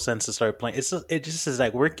makes total sense to start playing. It just is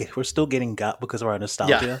like, we're still getting got because of our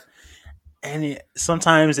nostalgia. Yeah. And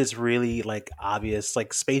sometimes it's really like obvious,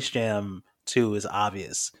 like Space Jam 2 is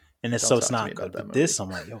obvious, and it's not good. But this, I'm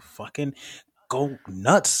like, yo, fucking go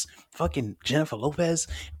nuts. Fucking Jennifer Lopez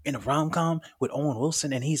in a rom-com with Owen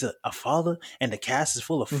Wilson, and he's a father, and the cast is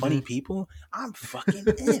full of funny people. I'm fucking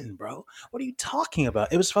in, bro. What are you talking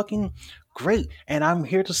about? It was fucking great, and I'm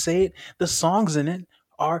here to say it. The songs in it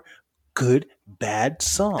are good, bad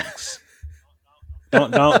songs.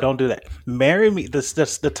 Don't do that. Marry Me.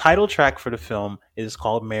 The title track for the film is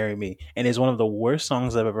called "Marry Me" and is one of the worst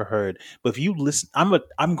songs I've ever heard. But if you listen,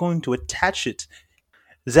 I'm going to attach it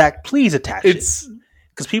Zach, please attach it. It's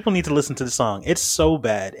Because people need to listen to the song. It's so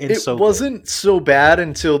bad. It's it so wasn't so bad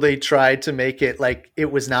until they tried to make it like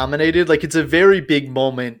it was nominated. Like it's a very big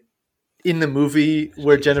moment in the movie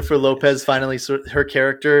where Jennifer Lopez finally, her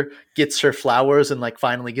character gets her flowers and like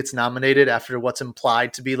finally gets nominated after what's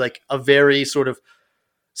implied to be like a very sort of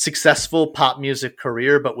successful pop music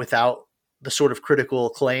career, but without the sort of critical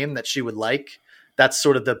acclaim that she would like. That's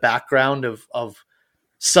sort of the background of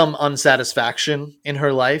some unsatisfaction in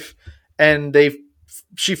her life. And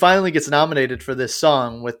she finally gets nominated for this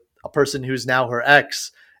song with a person who's now her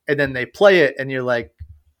ex. And then they play it and you're like,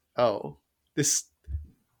 oh, this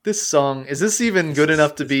song, is this even good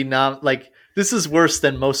enough to be like, this is worse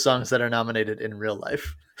than most songs that are nominated in real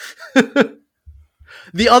life.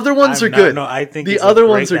 The other ones are good. No, I think the other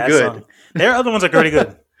ones are good. Song. Their other ones are pretty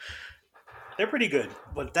good. They're pretty good.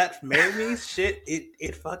 But that Marry Me shit,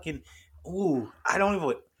 it fucking, ooh, I don't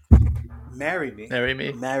even, Marry Me. Marry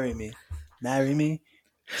Me. Marry Me. Marry Me.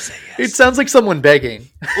 Say yes. It sounds like someone begging.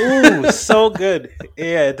 Ooh, so good.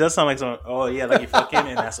 Yeah, it does sound like someone, oh yeah, like you fucking,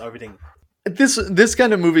 and that's everything. This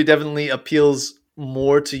kind of movie definitely appeals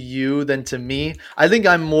more to you than to me. I think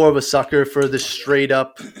I'm more of a sucker for the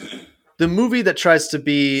movie that tries to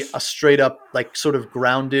be a straight up like sort of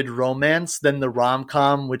grounded romance than the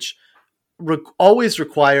rom-com, which always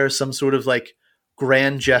requires some sort of like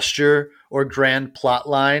grand gesture or grand plot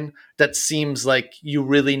line that seems like you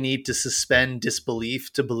really need to suspend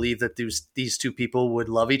disbelief to believe that these two people would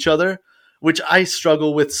love each other, which I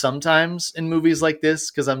struggle with sometimes in movies like this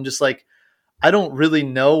because I'm just like, I don't really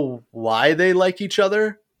know why they like each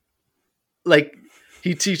other. Like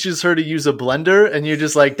he teaches her to use a blender and you're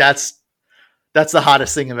just like, that's the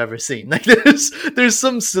hottest thing I've ever seen. Like there's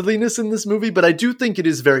some silliness in this movie, but I do think it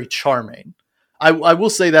is very charming. I will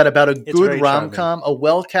say that about a good rom-com, a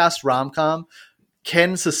well-cast rom-com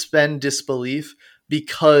can suspend disbelief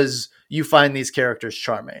because you find these characters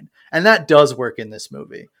charming. And that does work in this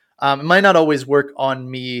movie. It might not always work on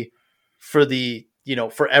me for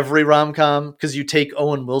every rom-com, because you take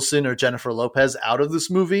Owen Wilson or Jennifer Lopez out of this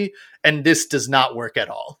movie and this does not work at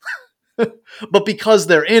all. But because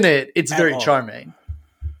they're in it, it's very charming.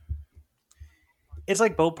 It's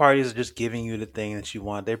like both parties are just giving you the thing that you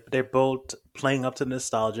want. They're both playing up to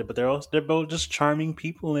nostalgia, but they're both just charming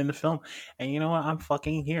people in the film. And you know what? I'm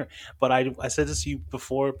fucking here. But I said this to you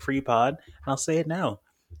before pre-pod, and I'll say it now.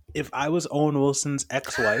 If I was Owen Wilson's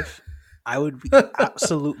ex-wife, I would be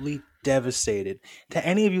absolutely devastated. To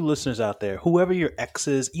any of you listeners out there, whoever your ex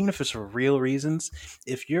is, even if it's for real reasons,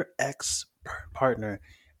 if your ex partner,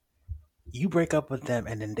 you break up with them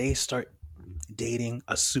and then they start dating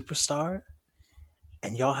a superstar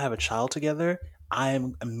and y'all have a child together, I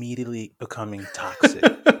am immediately becoming toxic.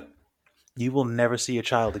 You will never see your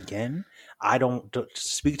child again. Don't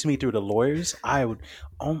speak to me through the lawyers. I would,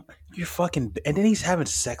 you're fucking, and then he's having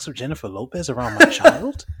sex with Jennifer Lopez around my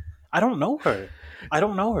child. I don't know her.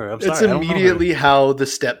 I'm sorry. It's immediately how the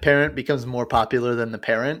step parent becomes more popular than the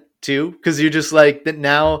parent too. Cause you're just like that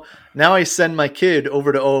now I send my kid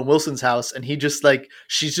over to Owen Wilson's house and he just like,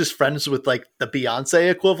 she's just friends with like the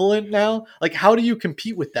Beyonce equivalent now. Like, how do you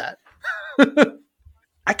compete with that?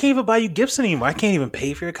 I can't even buy you gifts anymore. I can't even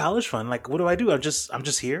pay for your college fund. Like, what do I do? I'm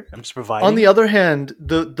just here. I'm just providing. On the other hand,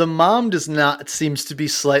 the mom seems to be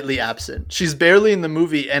slightly absent. She's barely in the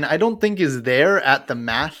movie and I don't think is there at the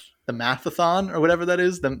mathathon or whatever that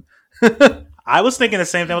is. I was thinking the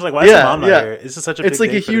same thing. I was like, why is the mom not here? This is such a big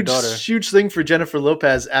like day a for the daughter. huge thing for Jennifer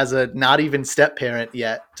Lopez as a not even step parent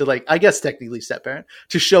yet to like, I guess technically step parent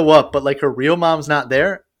to show up, but like her real mom's not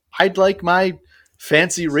there. I'd like my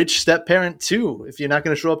fancy rich step parent too if you're not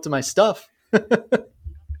going to show up to my stuff.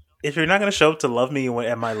 If you're not going to show up to love me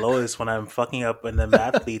at my lowest when I'm fucking up in the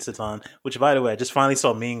math on, which by the way, I just finally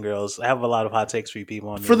saw Mean Girls. I have a lot of hot takes for you people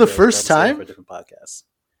on for the first time for different podcasts.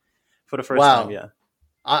 For the first time, yeah.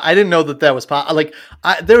 I didn't know that was like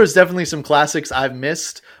there was definitely some classics I've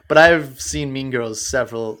missed, but I've seen Mean Girls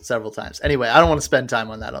several times. Anyway, I don't want to spend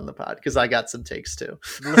time on that on the pod because I got some takes too.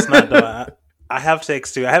 Let's not do it. I have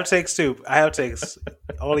takes too. All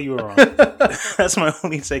of you are wrong. That's my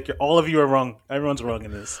only take. All of you are wrong. Everyone's wrong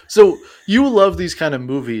in this. So you love these kind of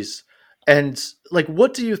movies, and like,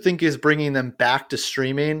 what do you think is bringing them back to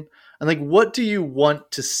streaming? And like, what do you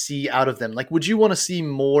want to see out of them? Like, would you want to see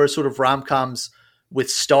more sort of rom-coms with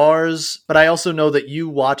stars? But I also know that you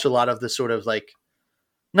watch a lot of the sort of like,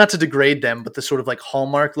 not to degrade them, but the sort of like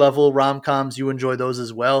Hallmark level rom-coms. You enjoy those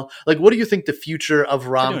as well. Like, what do you think the future of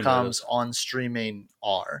rom-coms on streaming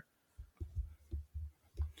are?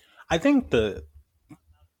 I think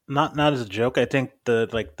not as a joke, I think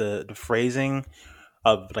the phrasing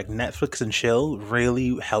of like Netflix and chill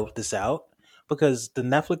really helped this out. because the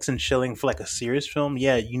Netflix and chilling for like a serious film,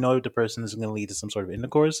 yeah, you know the person is going to lead to some sort of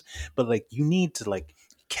intercourse, but like you need to like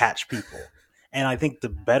catch people. And I think the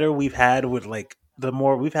better we've had with like the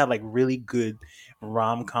more we've had like really good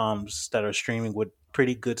rom coms that are streaming with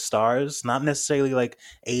pretty good stars, not necessarily like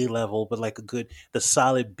A level, but like a good the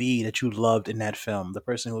solid B that you loved in that film, the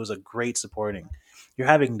person who was a great supporting. You're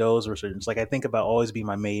having those resurgence. Like I think about Always Be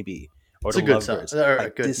My Maybe or It's The a good song, Lovebirds. or a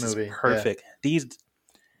Like good this movie. is perfect. These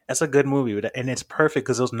that's a good movie, and it's perfect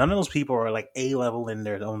because those none of those people are like A level in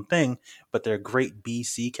their own thing, but they're great B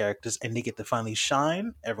C characters, and they get to finally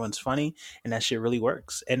shine. Everyone's funny, and that shit really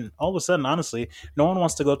works. And all of a sudden, honestly, no one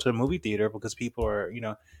wants to go to a movie theater because people are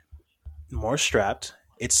more strapped.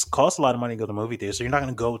 It's costs a lot of money to go to the movie theater, so you're not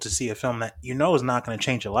going to go to see a film that you know is not going to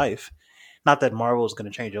change your life. Not that Marvel is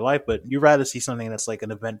going to change your life, but you'd rather see something that's like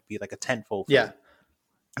an event, be like a tentpole film. Yeah.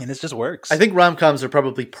 And it just works. I think rom-coms are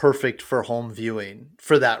probably perfect for home viewing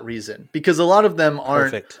for that reason, because a lot of them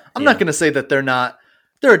aren't. Perfect. I'm Yeah. not going to say that they're not.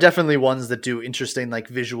 There are definitely ones that do interesting like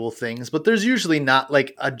visual things, but there's usually not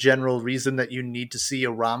like a general reason that you need to see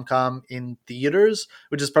a rom-com in theaters,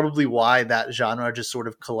 which is probably why that genre just sort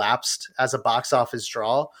of collapsed as a box office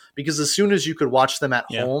draw, because as soon as you could watch them at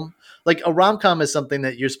home, like a rom-com is something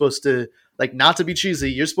that you're supposed to like, not to be cheesy,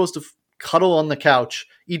 you're supposed to cuddle on the couch,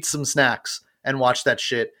 eat some snacks and watch that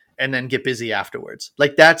shit and then get busy afterwards.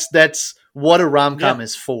 Like that's what a rom-com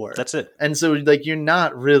is for. That's it. And so like, you're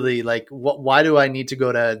not really like, why do I need to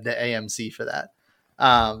go to the AMC for that?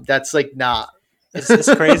 That's like, not.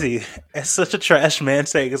 It's crazy. It's such a trash man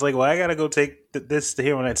take. It's like, well, I gotta go take this to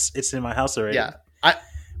here when it's in my house already. Yeah.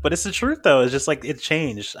 But it's the truth, though. It's just like it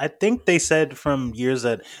changed. I think they said from years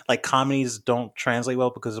that like comedies don't translate well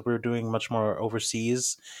because we're doing much more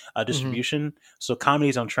overseas distribution. So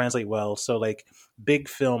comedies don't translate well. So like big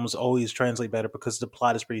films always translate better because the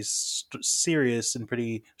plot is pretty serious and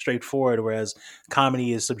pretty straightforward, whereas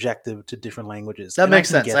comedy is subjective to different languages. That And makes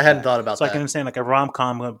can sense. get I hadn't that. thought about So that. I can understand like a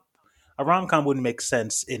rom-com. A rom-com wouldn't make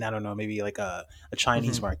sense in, I don't know, maybe like a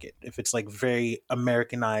Chinese market. If it's like very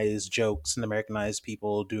Americanized jokes and Americanized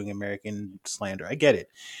people doing American slander. I get it.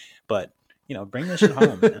 But, bring that shit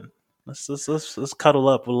home, man. Let's cuddle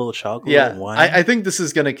up with a little chocolate, Yeah, little wine. I think this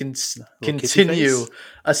is going to kissy continue, face.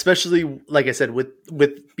 especially like I said,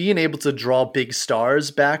 with being able to draw big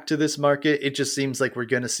stars back to this market. It just seems like we're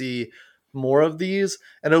going to see more of these,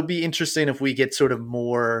 and it'll be interesting if we get sort of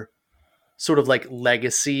more, sort of like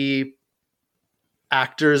legacy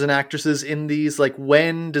actors and actresses in these. Like,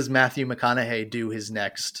 when does Matthew McConaughey do his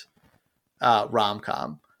next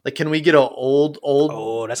rom-com? Like, can we get an old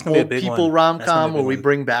that's gonna be a big people one. rom That's gonna com be a where big we one.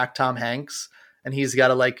 bring back Tom Hanks and he's got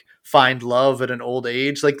to like find love at an old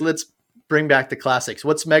age? Like, let's bring back the classics.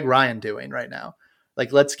 What's Meg Ryan doing right now?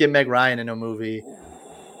 Like, let's get Meg Ryan in a movie.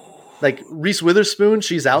 Like Reese Witherspoon,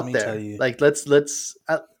 she's out me there. tell you. Like, let's.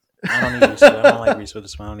 I don't need Reese. I don't like Reese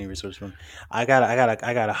Witherspoon. I don't need Reese Witherspoon. I got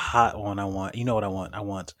a hot one. I want. You know what I want? I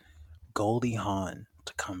want Goldie Hawn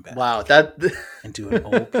to come back. Wow, that And do an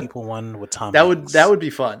old people one with Tom. that Hanks. would be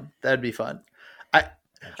fun. That'd be fun.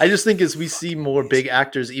 I just think as we see more big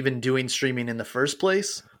actors even doing streaming in the first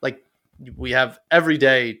place, like we have every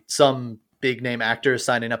day some big name actor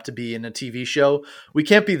signing up to be in a TV show. We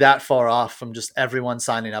can't be that far off from just everyone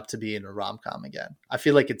signing up to be in a rom-com again. I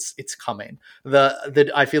feel like it's coming.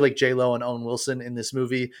 I feel like J-Lo and Owen Wilson in this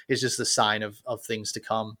movie is just a sign of things to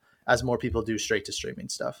come as more people do straight to streaming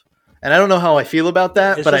stuff. And I don't know how I feel about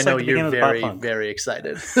that, It's but I just like know the you're beginning of pop very, punk. very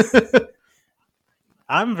excited.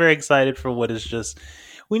 I'm very excited for what is just.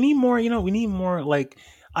 We need more. We need more. Like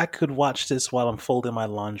I could watch this while I'm folding my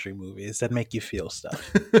laundry movies that make you feel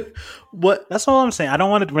stuff. What That's all I'm saying. I don't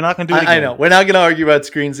want to. We're not going to do it again. I know we're not going to argue about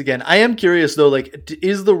screens again. I am curious though, like,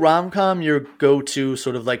 is the rom-com your go-to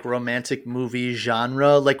sort of like romantic movie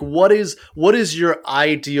genre? Like, what is your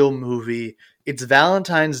ideal movie? It's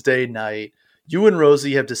Valentine's Day night. You and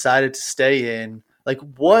Rosie have decided to stay in. Like,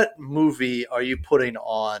 what movie are you putting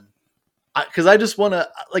on? Because I just want to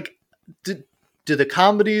like. Do the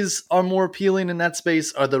comedies are more appealing in that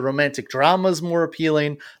space? Are the romantic dramas more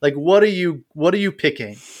appealing? Like, what are you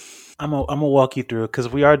picking? I'm gonna walk you through it because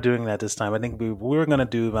we are doing that this time. I think we're gonna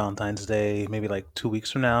do Valentine's Day maybe like 2 weeks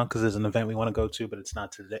from now because there's an event we want to go to, but it's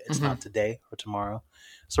not today. It's not today or tomorrow,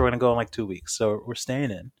 so we're gonna go in like 2 weeks. So we're staying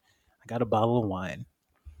in. I got a bottle of wine.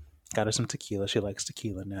 Got her some tequila. She likes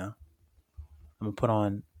tequila now. I'm gonna put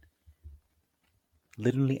on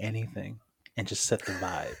literally anything and just set the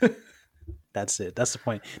vibe. That's it. That's the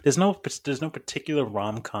point. There's no particular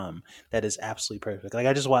rom-com that is absolutely perfect. Like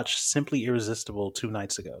I just watched Simply Irresistible 2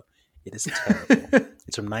 nights ago. It is terrible.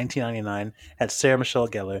 It's from 1999. Had Sarah Michelle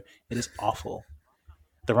Gellar. It is awful.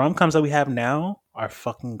 The rom-coms that we have now are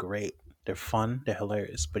fucking great. They're fun. They're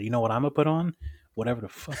hilarious. But you know what I'm gonna put on? Whatever the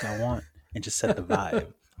fuck I want, and just set the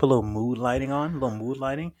vibe. Put a little mood lighting on. A little mood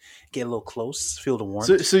lighting. Get a little close. Feel the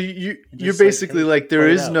warmth. So you're just basically like, hey, like there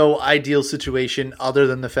play it is out. no ideal situation other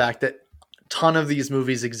than the fact that a ton of these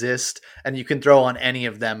movies exist and you can throw on any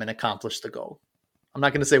of them and accomplish the goal. I'm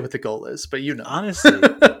not going to say what the goal is, but you know. Honestly,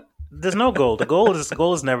 there's no goal. The goal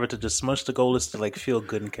is never to just smush. The goal is to like feel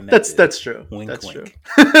good and connected. That's true. Wink, That's wink.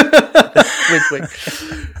 true. Wink, wink.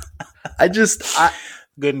 I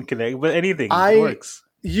Good and connected, but anything I- works.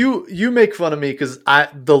 you make fun of me because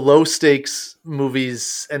the low stakes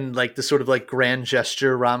movies and like the sort of like grand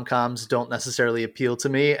gesture rom-coms don't necessarily appeal to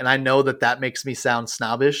me, and I know that makes me sound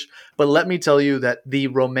snobbish, but let me tell you that the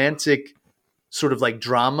romantic sort of like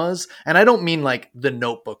dramas, and I don't mean like The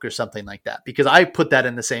Notebook or something like that, because I put that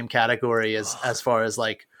in the same category as far as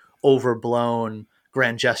like overblown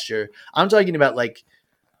grand gesture. I'm talking about like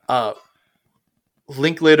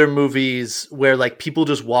Linklater movies where like people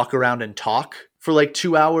just walk around and talk for like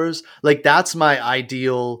 2 hours. Like that's my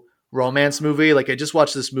ideal romance movie. Like I just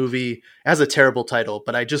watched this movie. It has a terrible title,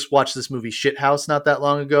 but I just watched this movie Shithouse not that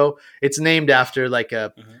long ago. It's named after like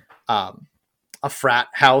a frat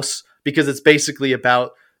house because it's basically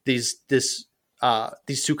about these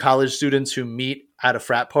two college students who meet at a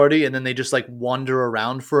frat party and then they just like wander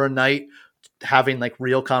around for a night having like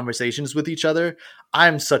real conversations with each other.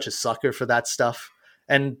 I'm such a sucker for that stuff.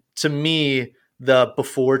 And to me, the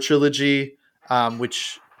Before trilogy,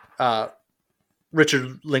 which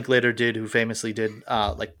Richard Linklater did, who famously did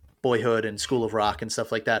like Boyhood and School of Rock and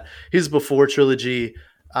stuff like that. His Before trilogy,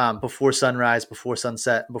 Before Sunrise, Before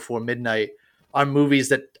Sunset, Before Midnight, are movies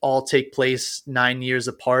that all take place 9 years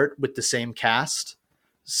apart with the same cast,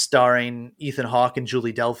 starring Ethan Hawke and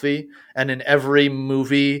Julie Delpy. And in every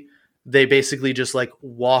movie, they basically just like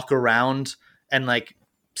walk around and like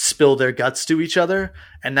spill their guts to each other.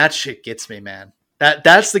 And that shit gets me, man.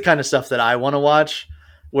 That's the kind of stuff that I want to watch,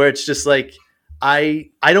 where it's just like,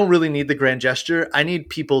 I don't really need the grand gesture. I need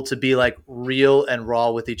people to be like real and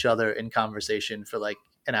raw with each other in conversation for like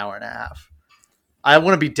an hour and a half. I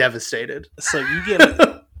want to be devastated. So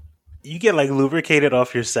you get like lubricated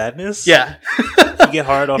off your sadness. Yeah. You get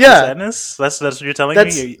hard off your sadness. That's what you're telling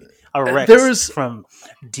me. You're erect from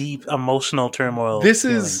deep emotional turmoil. This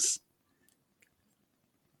is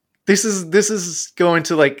going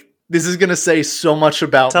to like, this is going to say so much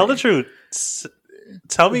about Tell me. the truth.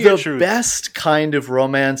 Tell me your truth. The best kind of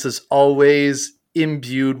romance is always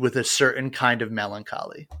imbued with a certain kind of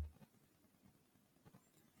melancholy.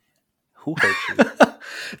 Who hurt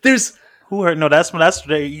you? Who hurt? No, that's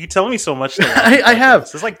you telling me so much. I have.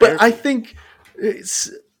 It's like, but I think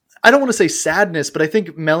I don't want to say sadness, but I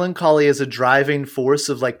think melancholy is a driving force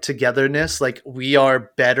of like togetherness. Like we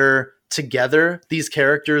are better together. These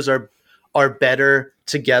characters are better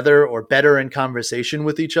together or better in conversation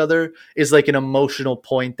with each other is like an emotional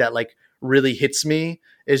point that like really hits me.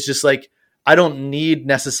 Is just like, I don't need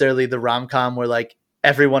necessarily the rom-com where like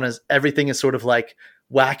everything is sort of like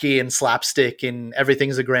wacky and slapstick and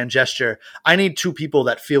everything's a grand gesture. I need two people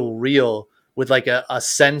that feel real with like a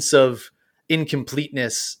sense of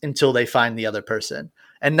incompleteness until they find the other person.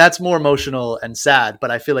 And that's more emotional and sad,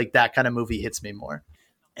 but I feel like that kind of movie hits me more.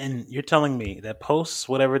 And you're telling me that post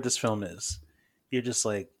whatever this film is, you're just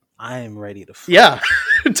like, I am ready to fight. Yeah,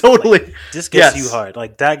 totally. Like, this gets you hard.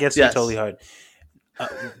 Like that gets you totally hard.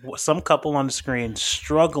 Some couple on the screen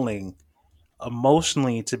struggling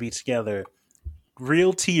emotionally to be together.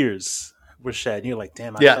 Real tears were shed. And you're like,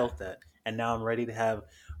 damn, I felt that. And now I'm ready to have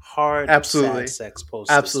hard, sad sex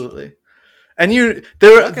post. Absolutely. And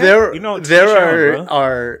there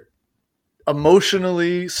are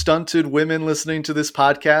emotionally stunted women listening to this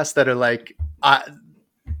podcast that are like,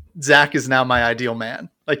 Zach is now my ideal man.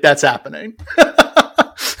 Like that's happening.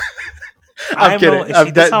 I'm kidding.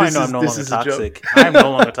 That's how I know I'm no longer toxic. I'm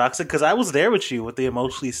no longer toxic because I was there with you with the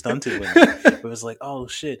emotionally stunted women. It was like, oh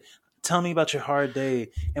shit, tell me about your hard day,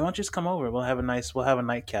 and why don't you just come over? We'll have a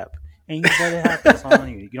nightcap, and you let it happen. It's on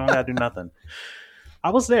you. You don't gotta do nothing. I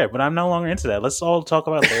was there, but I'm no longer into that. Let's all talk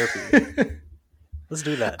about therapy. Let's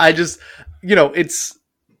do that. I just,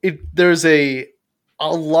 there's a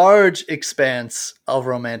large expanse of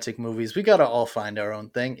romantic movies. We got to all find our own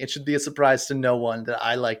thing. It should be a surprise to no one that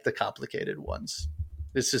I like the complicated ones.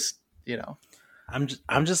 It's just, I'm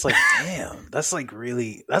just like, damn, that's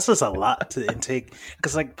just a lot to intake.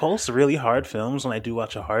 Because like post really hard films, when I do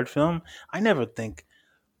watch a hard film, I never think,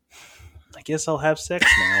 I guess I'll have sex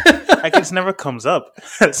now. Like it never comes up.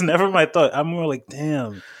 It's never my thought. I'm more like,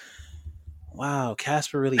 damn, wow,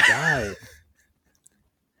 Casper really died.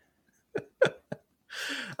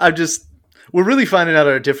 we're really finding out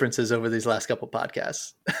our differences over these last couple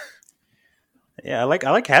podcasts. Yeah, I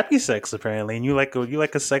like happy sex apparently, and you like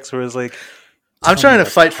a sex where it's like I'm tell me trying to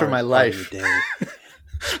what fight for my part of your life.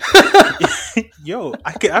 day. Yo,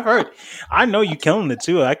 I've heard. I know you killing it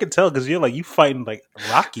too. I can tell because you're like you fighting like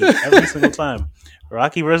Rocky every single time.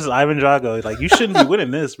 Rocky versus Ivan Drago. Like you shouldn't be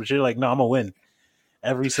winning this, but you're like, no, I'm gonna win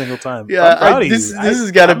every single time. Yeah, I'm proud of this you. this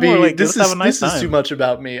has got to I'm more be like, this let's have is a nice this is too time. much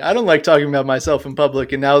about me. I don't like talking about myself in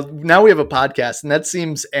public, and now we have a podcast, and that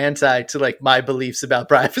seems anti to like my beliefs about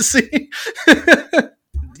privacy.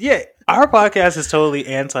 Yeah, our podcast is totally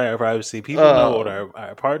anti our privacy. People know what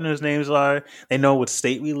our partners' names are. They know what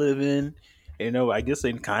state we live in. They know. I guess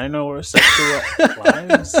they kind of know our sexual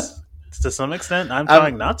lives to some extent. I'm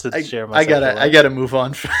trying not to share my. I gotta move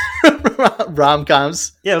on from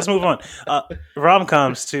rom-coms. Yeah, let's move on.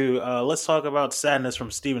 Rom-coms to let's talk about Sadness from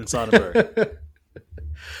Steven Soderbergh.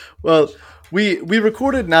 Well, we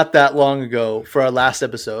recorded not that long ago for our last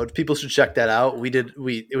episode. People should check that out.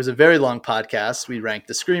 It was a very long podcast. We ranked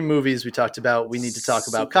the Scream movies. We talked about We Need to Talk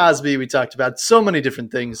About Cosby. We talked about so many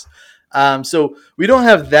different things. So we don't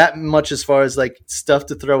have that much as far as like stuff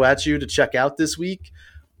to throw at you to check out this week.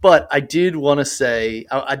 But I did want to say,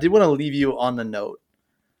 I did want to leave you on the note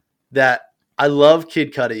that I love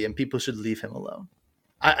Kid Cudi and people should leave him alone.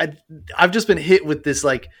 I've just been hit with this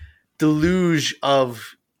like deluge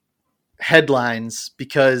of headlines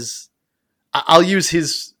because I'll use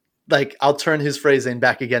his, like, I'll turn his phrasing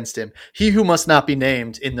back against him. He who must not be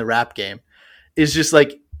named in the rap game is just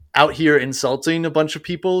like out here insulting a bunch of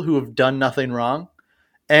people who have done nothing wrong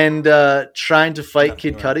and trying to fight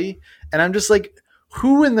Kid Cudi. And I'm just like,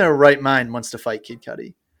 who in their right mind wants to fight Kid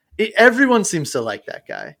Cudi? Everyone seems to like that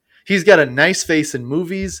guy. He's got a nice face in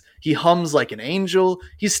movies. He hums like an angel.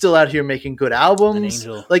 He's still out here making good albums.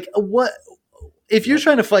 Like, what? If you're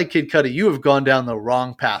trying to fight Kid Cudi, you have gone down the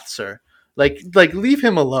wrong path, sir. Like leave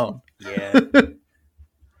him alone. Yeah.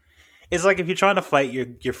 It's like if you're trying to fight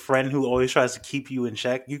your friend who always tries to keep you in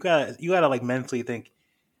check, you gotta like mentally think,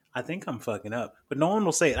 I think I'm fucking up. But no one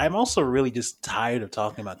will say it. I'm also really just tired of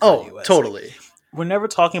talking about Kanye West. Totally. Like, we're never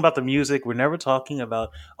talking about the music. We're never talking about,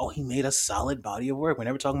 he made a solid body of work. We're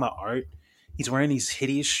never talking about art. He's wearing these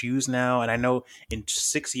hideous shoes now. And I know in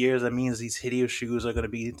 6 years, that means these hideous shoes are going to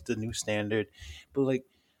be the new standard. But like,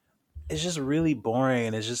 it's just really boring.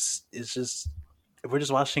 And it's just, we're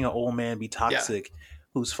just watching an old man be toxic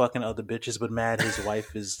who's fucking other bitches, but mad his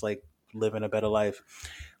wife is like living a better life.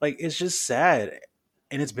 Like, it's just sad.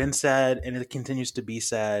 And it's been sad and it continues to be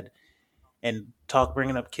sad. And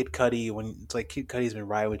bringing up Kid Cudi when it's like Kid Cudi's been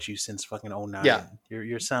riding with you since fucking 09. Yeah.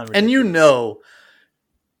 You're sound ridiculous. And you know,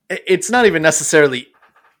 it's not even necessarily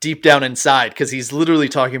deep down inside because he's literally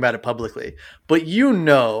talking about it publicly. But you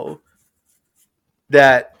know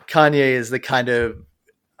that Kanye is the kind of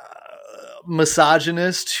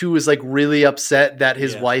misogynist who is like really upset that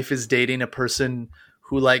his wife is dating a person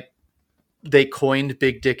who like they coined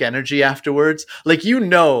big dick energy afterwards. Like, you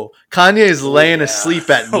know, Kanye is laying asleep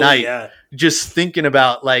at night just thinking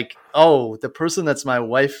about like, the person that's my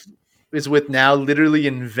wife is with now literally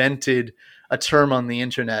invented a term on the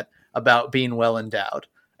internet about being well endowed.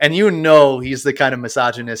 And you know, he's the kind of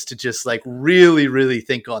misogynist to just like really, really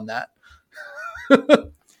think on that.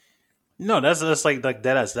 No, that's like that.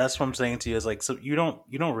 That's what I'm saying to you. Is like, so you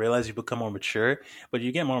don't realize you become more mature, but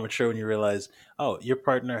you get more mature when you realize, your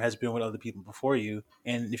partner has been with other people before you,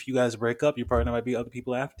 and if you guys break up, your partner might be other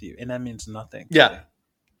people after you, and that means nothing. Yeah,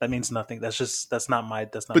 that means nothing. That's not my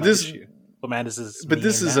issue. What matters is,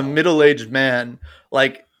 this is a middle-aged man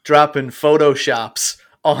like dropping photoshops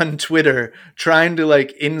on Twitter, trying to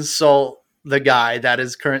like insult the guy that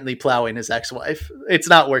is currently plowing his ex-wife. It's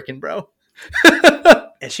not working, bro.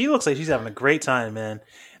 And she looks like she's having a great time, man.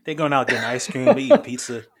 They're going out getting ice cream, eating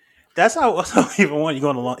pizza. That's how even want you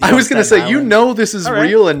going along. I was going to say, you know, this is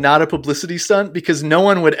real and not a publicity stunt because no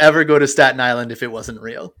one would ever go to Staten Island if it wasn't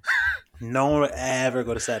real. No one would ever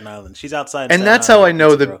go to Staten Island. She's outside. And that's how I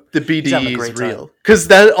know the BDE is real. Because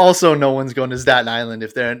that also no one's going to Staten Island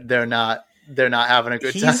if they're not having a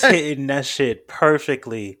good time. He's hitting that shit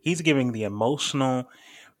perfectly. He's giving the emotional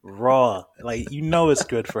raw. Like, you know, it's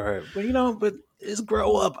good for her. But just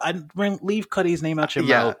grow up. Leave Cudi's name out your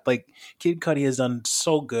mouth. Like, Kid Cudi has done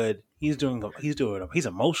so good. He's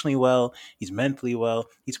emotionally well. He's mentally well.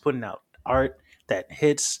 He's putting out art that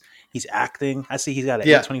hits. He's acting. I see he's got an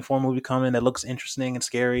A24 movie coming that looks interesting and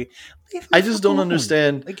scary. I just don't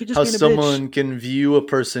understand how someone can view a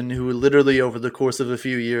person who literally over the course of a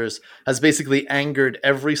few years has basically angered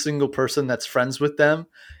every single person that's friends with them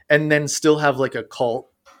and then still have like a cult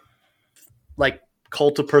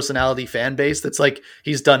of personality fan base that's like,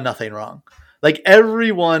 he's done nothing wrong. Like,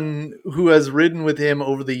 everyone who has ridden with him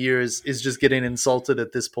over the years is just getting insulted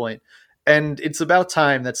at this point. And it's about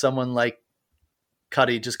time that someone like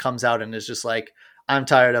Cudi just comes out and is just like, I'm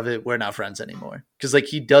tired of it. We're not friends anymore. Because like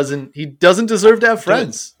he doesn't deserve to have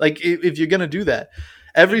friends. Like if you're gonna do that,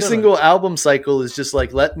 every single album cycle is just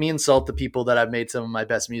like, let me insult the people that I've made some of my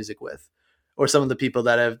best music with, or some of the people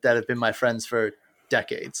that have been my friends for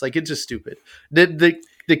decades. Like it's just stupid. The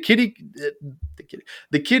Kid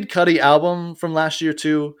Cudi album from last year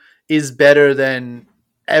too is better than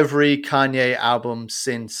every Kanye album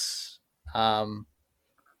since 808s.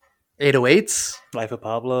 Life of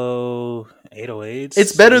Pablo, 808s.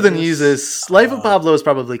 It's better than Yeezus. Life of Pablo is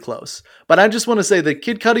probably close, but I just want to say that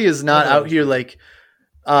Kid Cudi is not out here like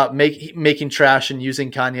making trash and using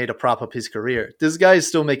Kanye to prop up his career. This guy is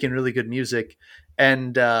still making really good music,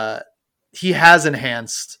 and he has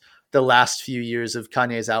enhanced the last few years of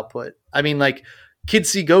Kanye's output. I mean, like Kids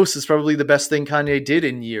See Ghosts is probably the best thing Kanye did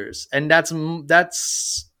in years, and that's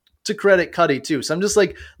to credit Cudi too. So I'm just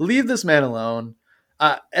like, leave this man alone.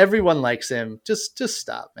 Everyone likes him. Just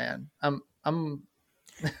stop, man.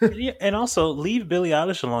 Yeah, and also leave Billie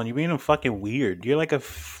Eilish alone. You're being fucking weird. You're like a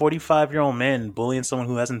 45-year-old man bullying someone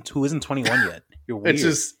who isn't 21 yet. You're weird.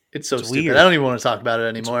 It's so stupid. Weird. I don't even want to talk about it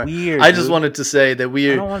anymore. It's weird, I just wanted to say that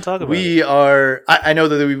I don't want to talk about we are. I know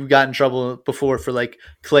that we've gotten in trouble before for like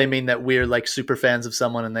claiming that we're like super fans of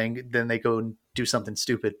someone and then they go and do something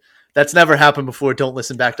stupid. That's never happened before. Don't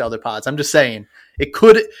listen back to other pods. I'm just saying it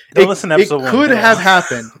could. Listen to episode 1. Could have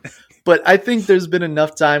happened, but I think there's been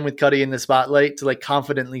enough time with Cudi in the spotlight to like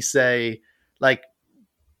confidently say like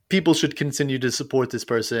people should continue to support this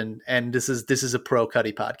person, and this is a pro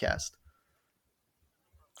Cudi podcast.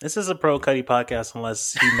 This is a pro Cudi podcast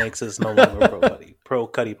unless he makes us no longer pro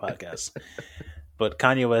Cudi podcast. But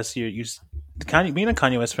Kanye West, being a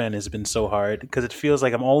Kanye West fan has been so hard because it feels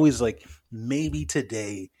like I'm always like, maybe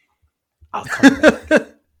today I'll come back.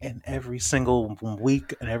 And every single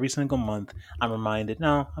week and every single month, I'm reminded,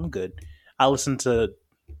 no, I'm good. I'll listen to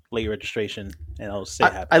Late Registration and I'll stay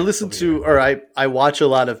happy. I listen to, or I watch a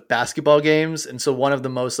lot of basketball games, and so one of the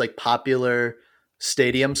most like popular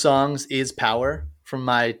stadium songs is Power from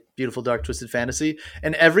My Beautiful Dark Twisted Fantasy.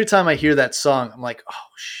 And every time I hear that song, I'm like, oh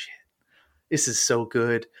shit, this is so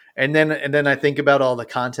good. And then I think about all the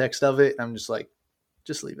context of it, and I'm just like,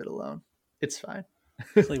 just leave it alone. It's fine.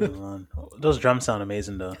 Just leave it alone. Those drums sound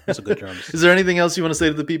amazing though. Those are good drums. Is there anything else you want to say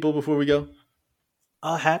to the people before we go?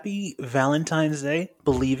 Happy Valentine's Day.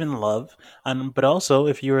 Believe in love. But also,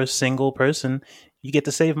 if you're a single person, you get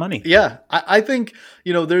to save money. Yeah, I think,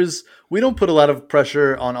 we don't put a lot of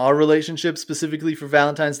pressure on our relationship specifically for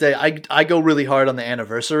Valentine's Day. I go really hard on the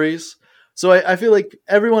anniversaries. So I feel like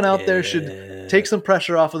everyone out there should take some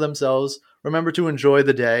pressure off of themselves. Remember to enjoy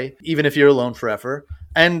the day, even if you're alone forever.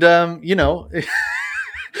 And,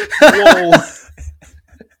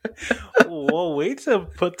 Whoa, wait to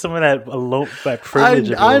put some of that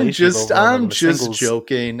privilege. I'm just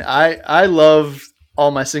joking. I love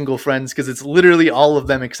all my single friends because it's literally all of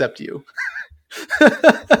them except you.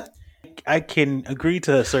 I can agree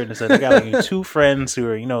to a certain extent. I got like 2 friends who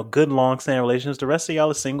are, good long-standing relations. The rest of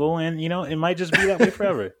y'all are single, and it might just be that way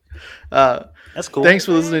forever. That's cool. Thanks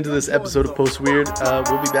for listening to this episode of Post Weird.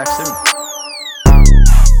 We'll be back soon.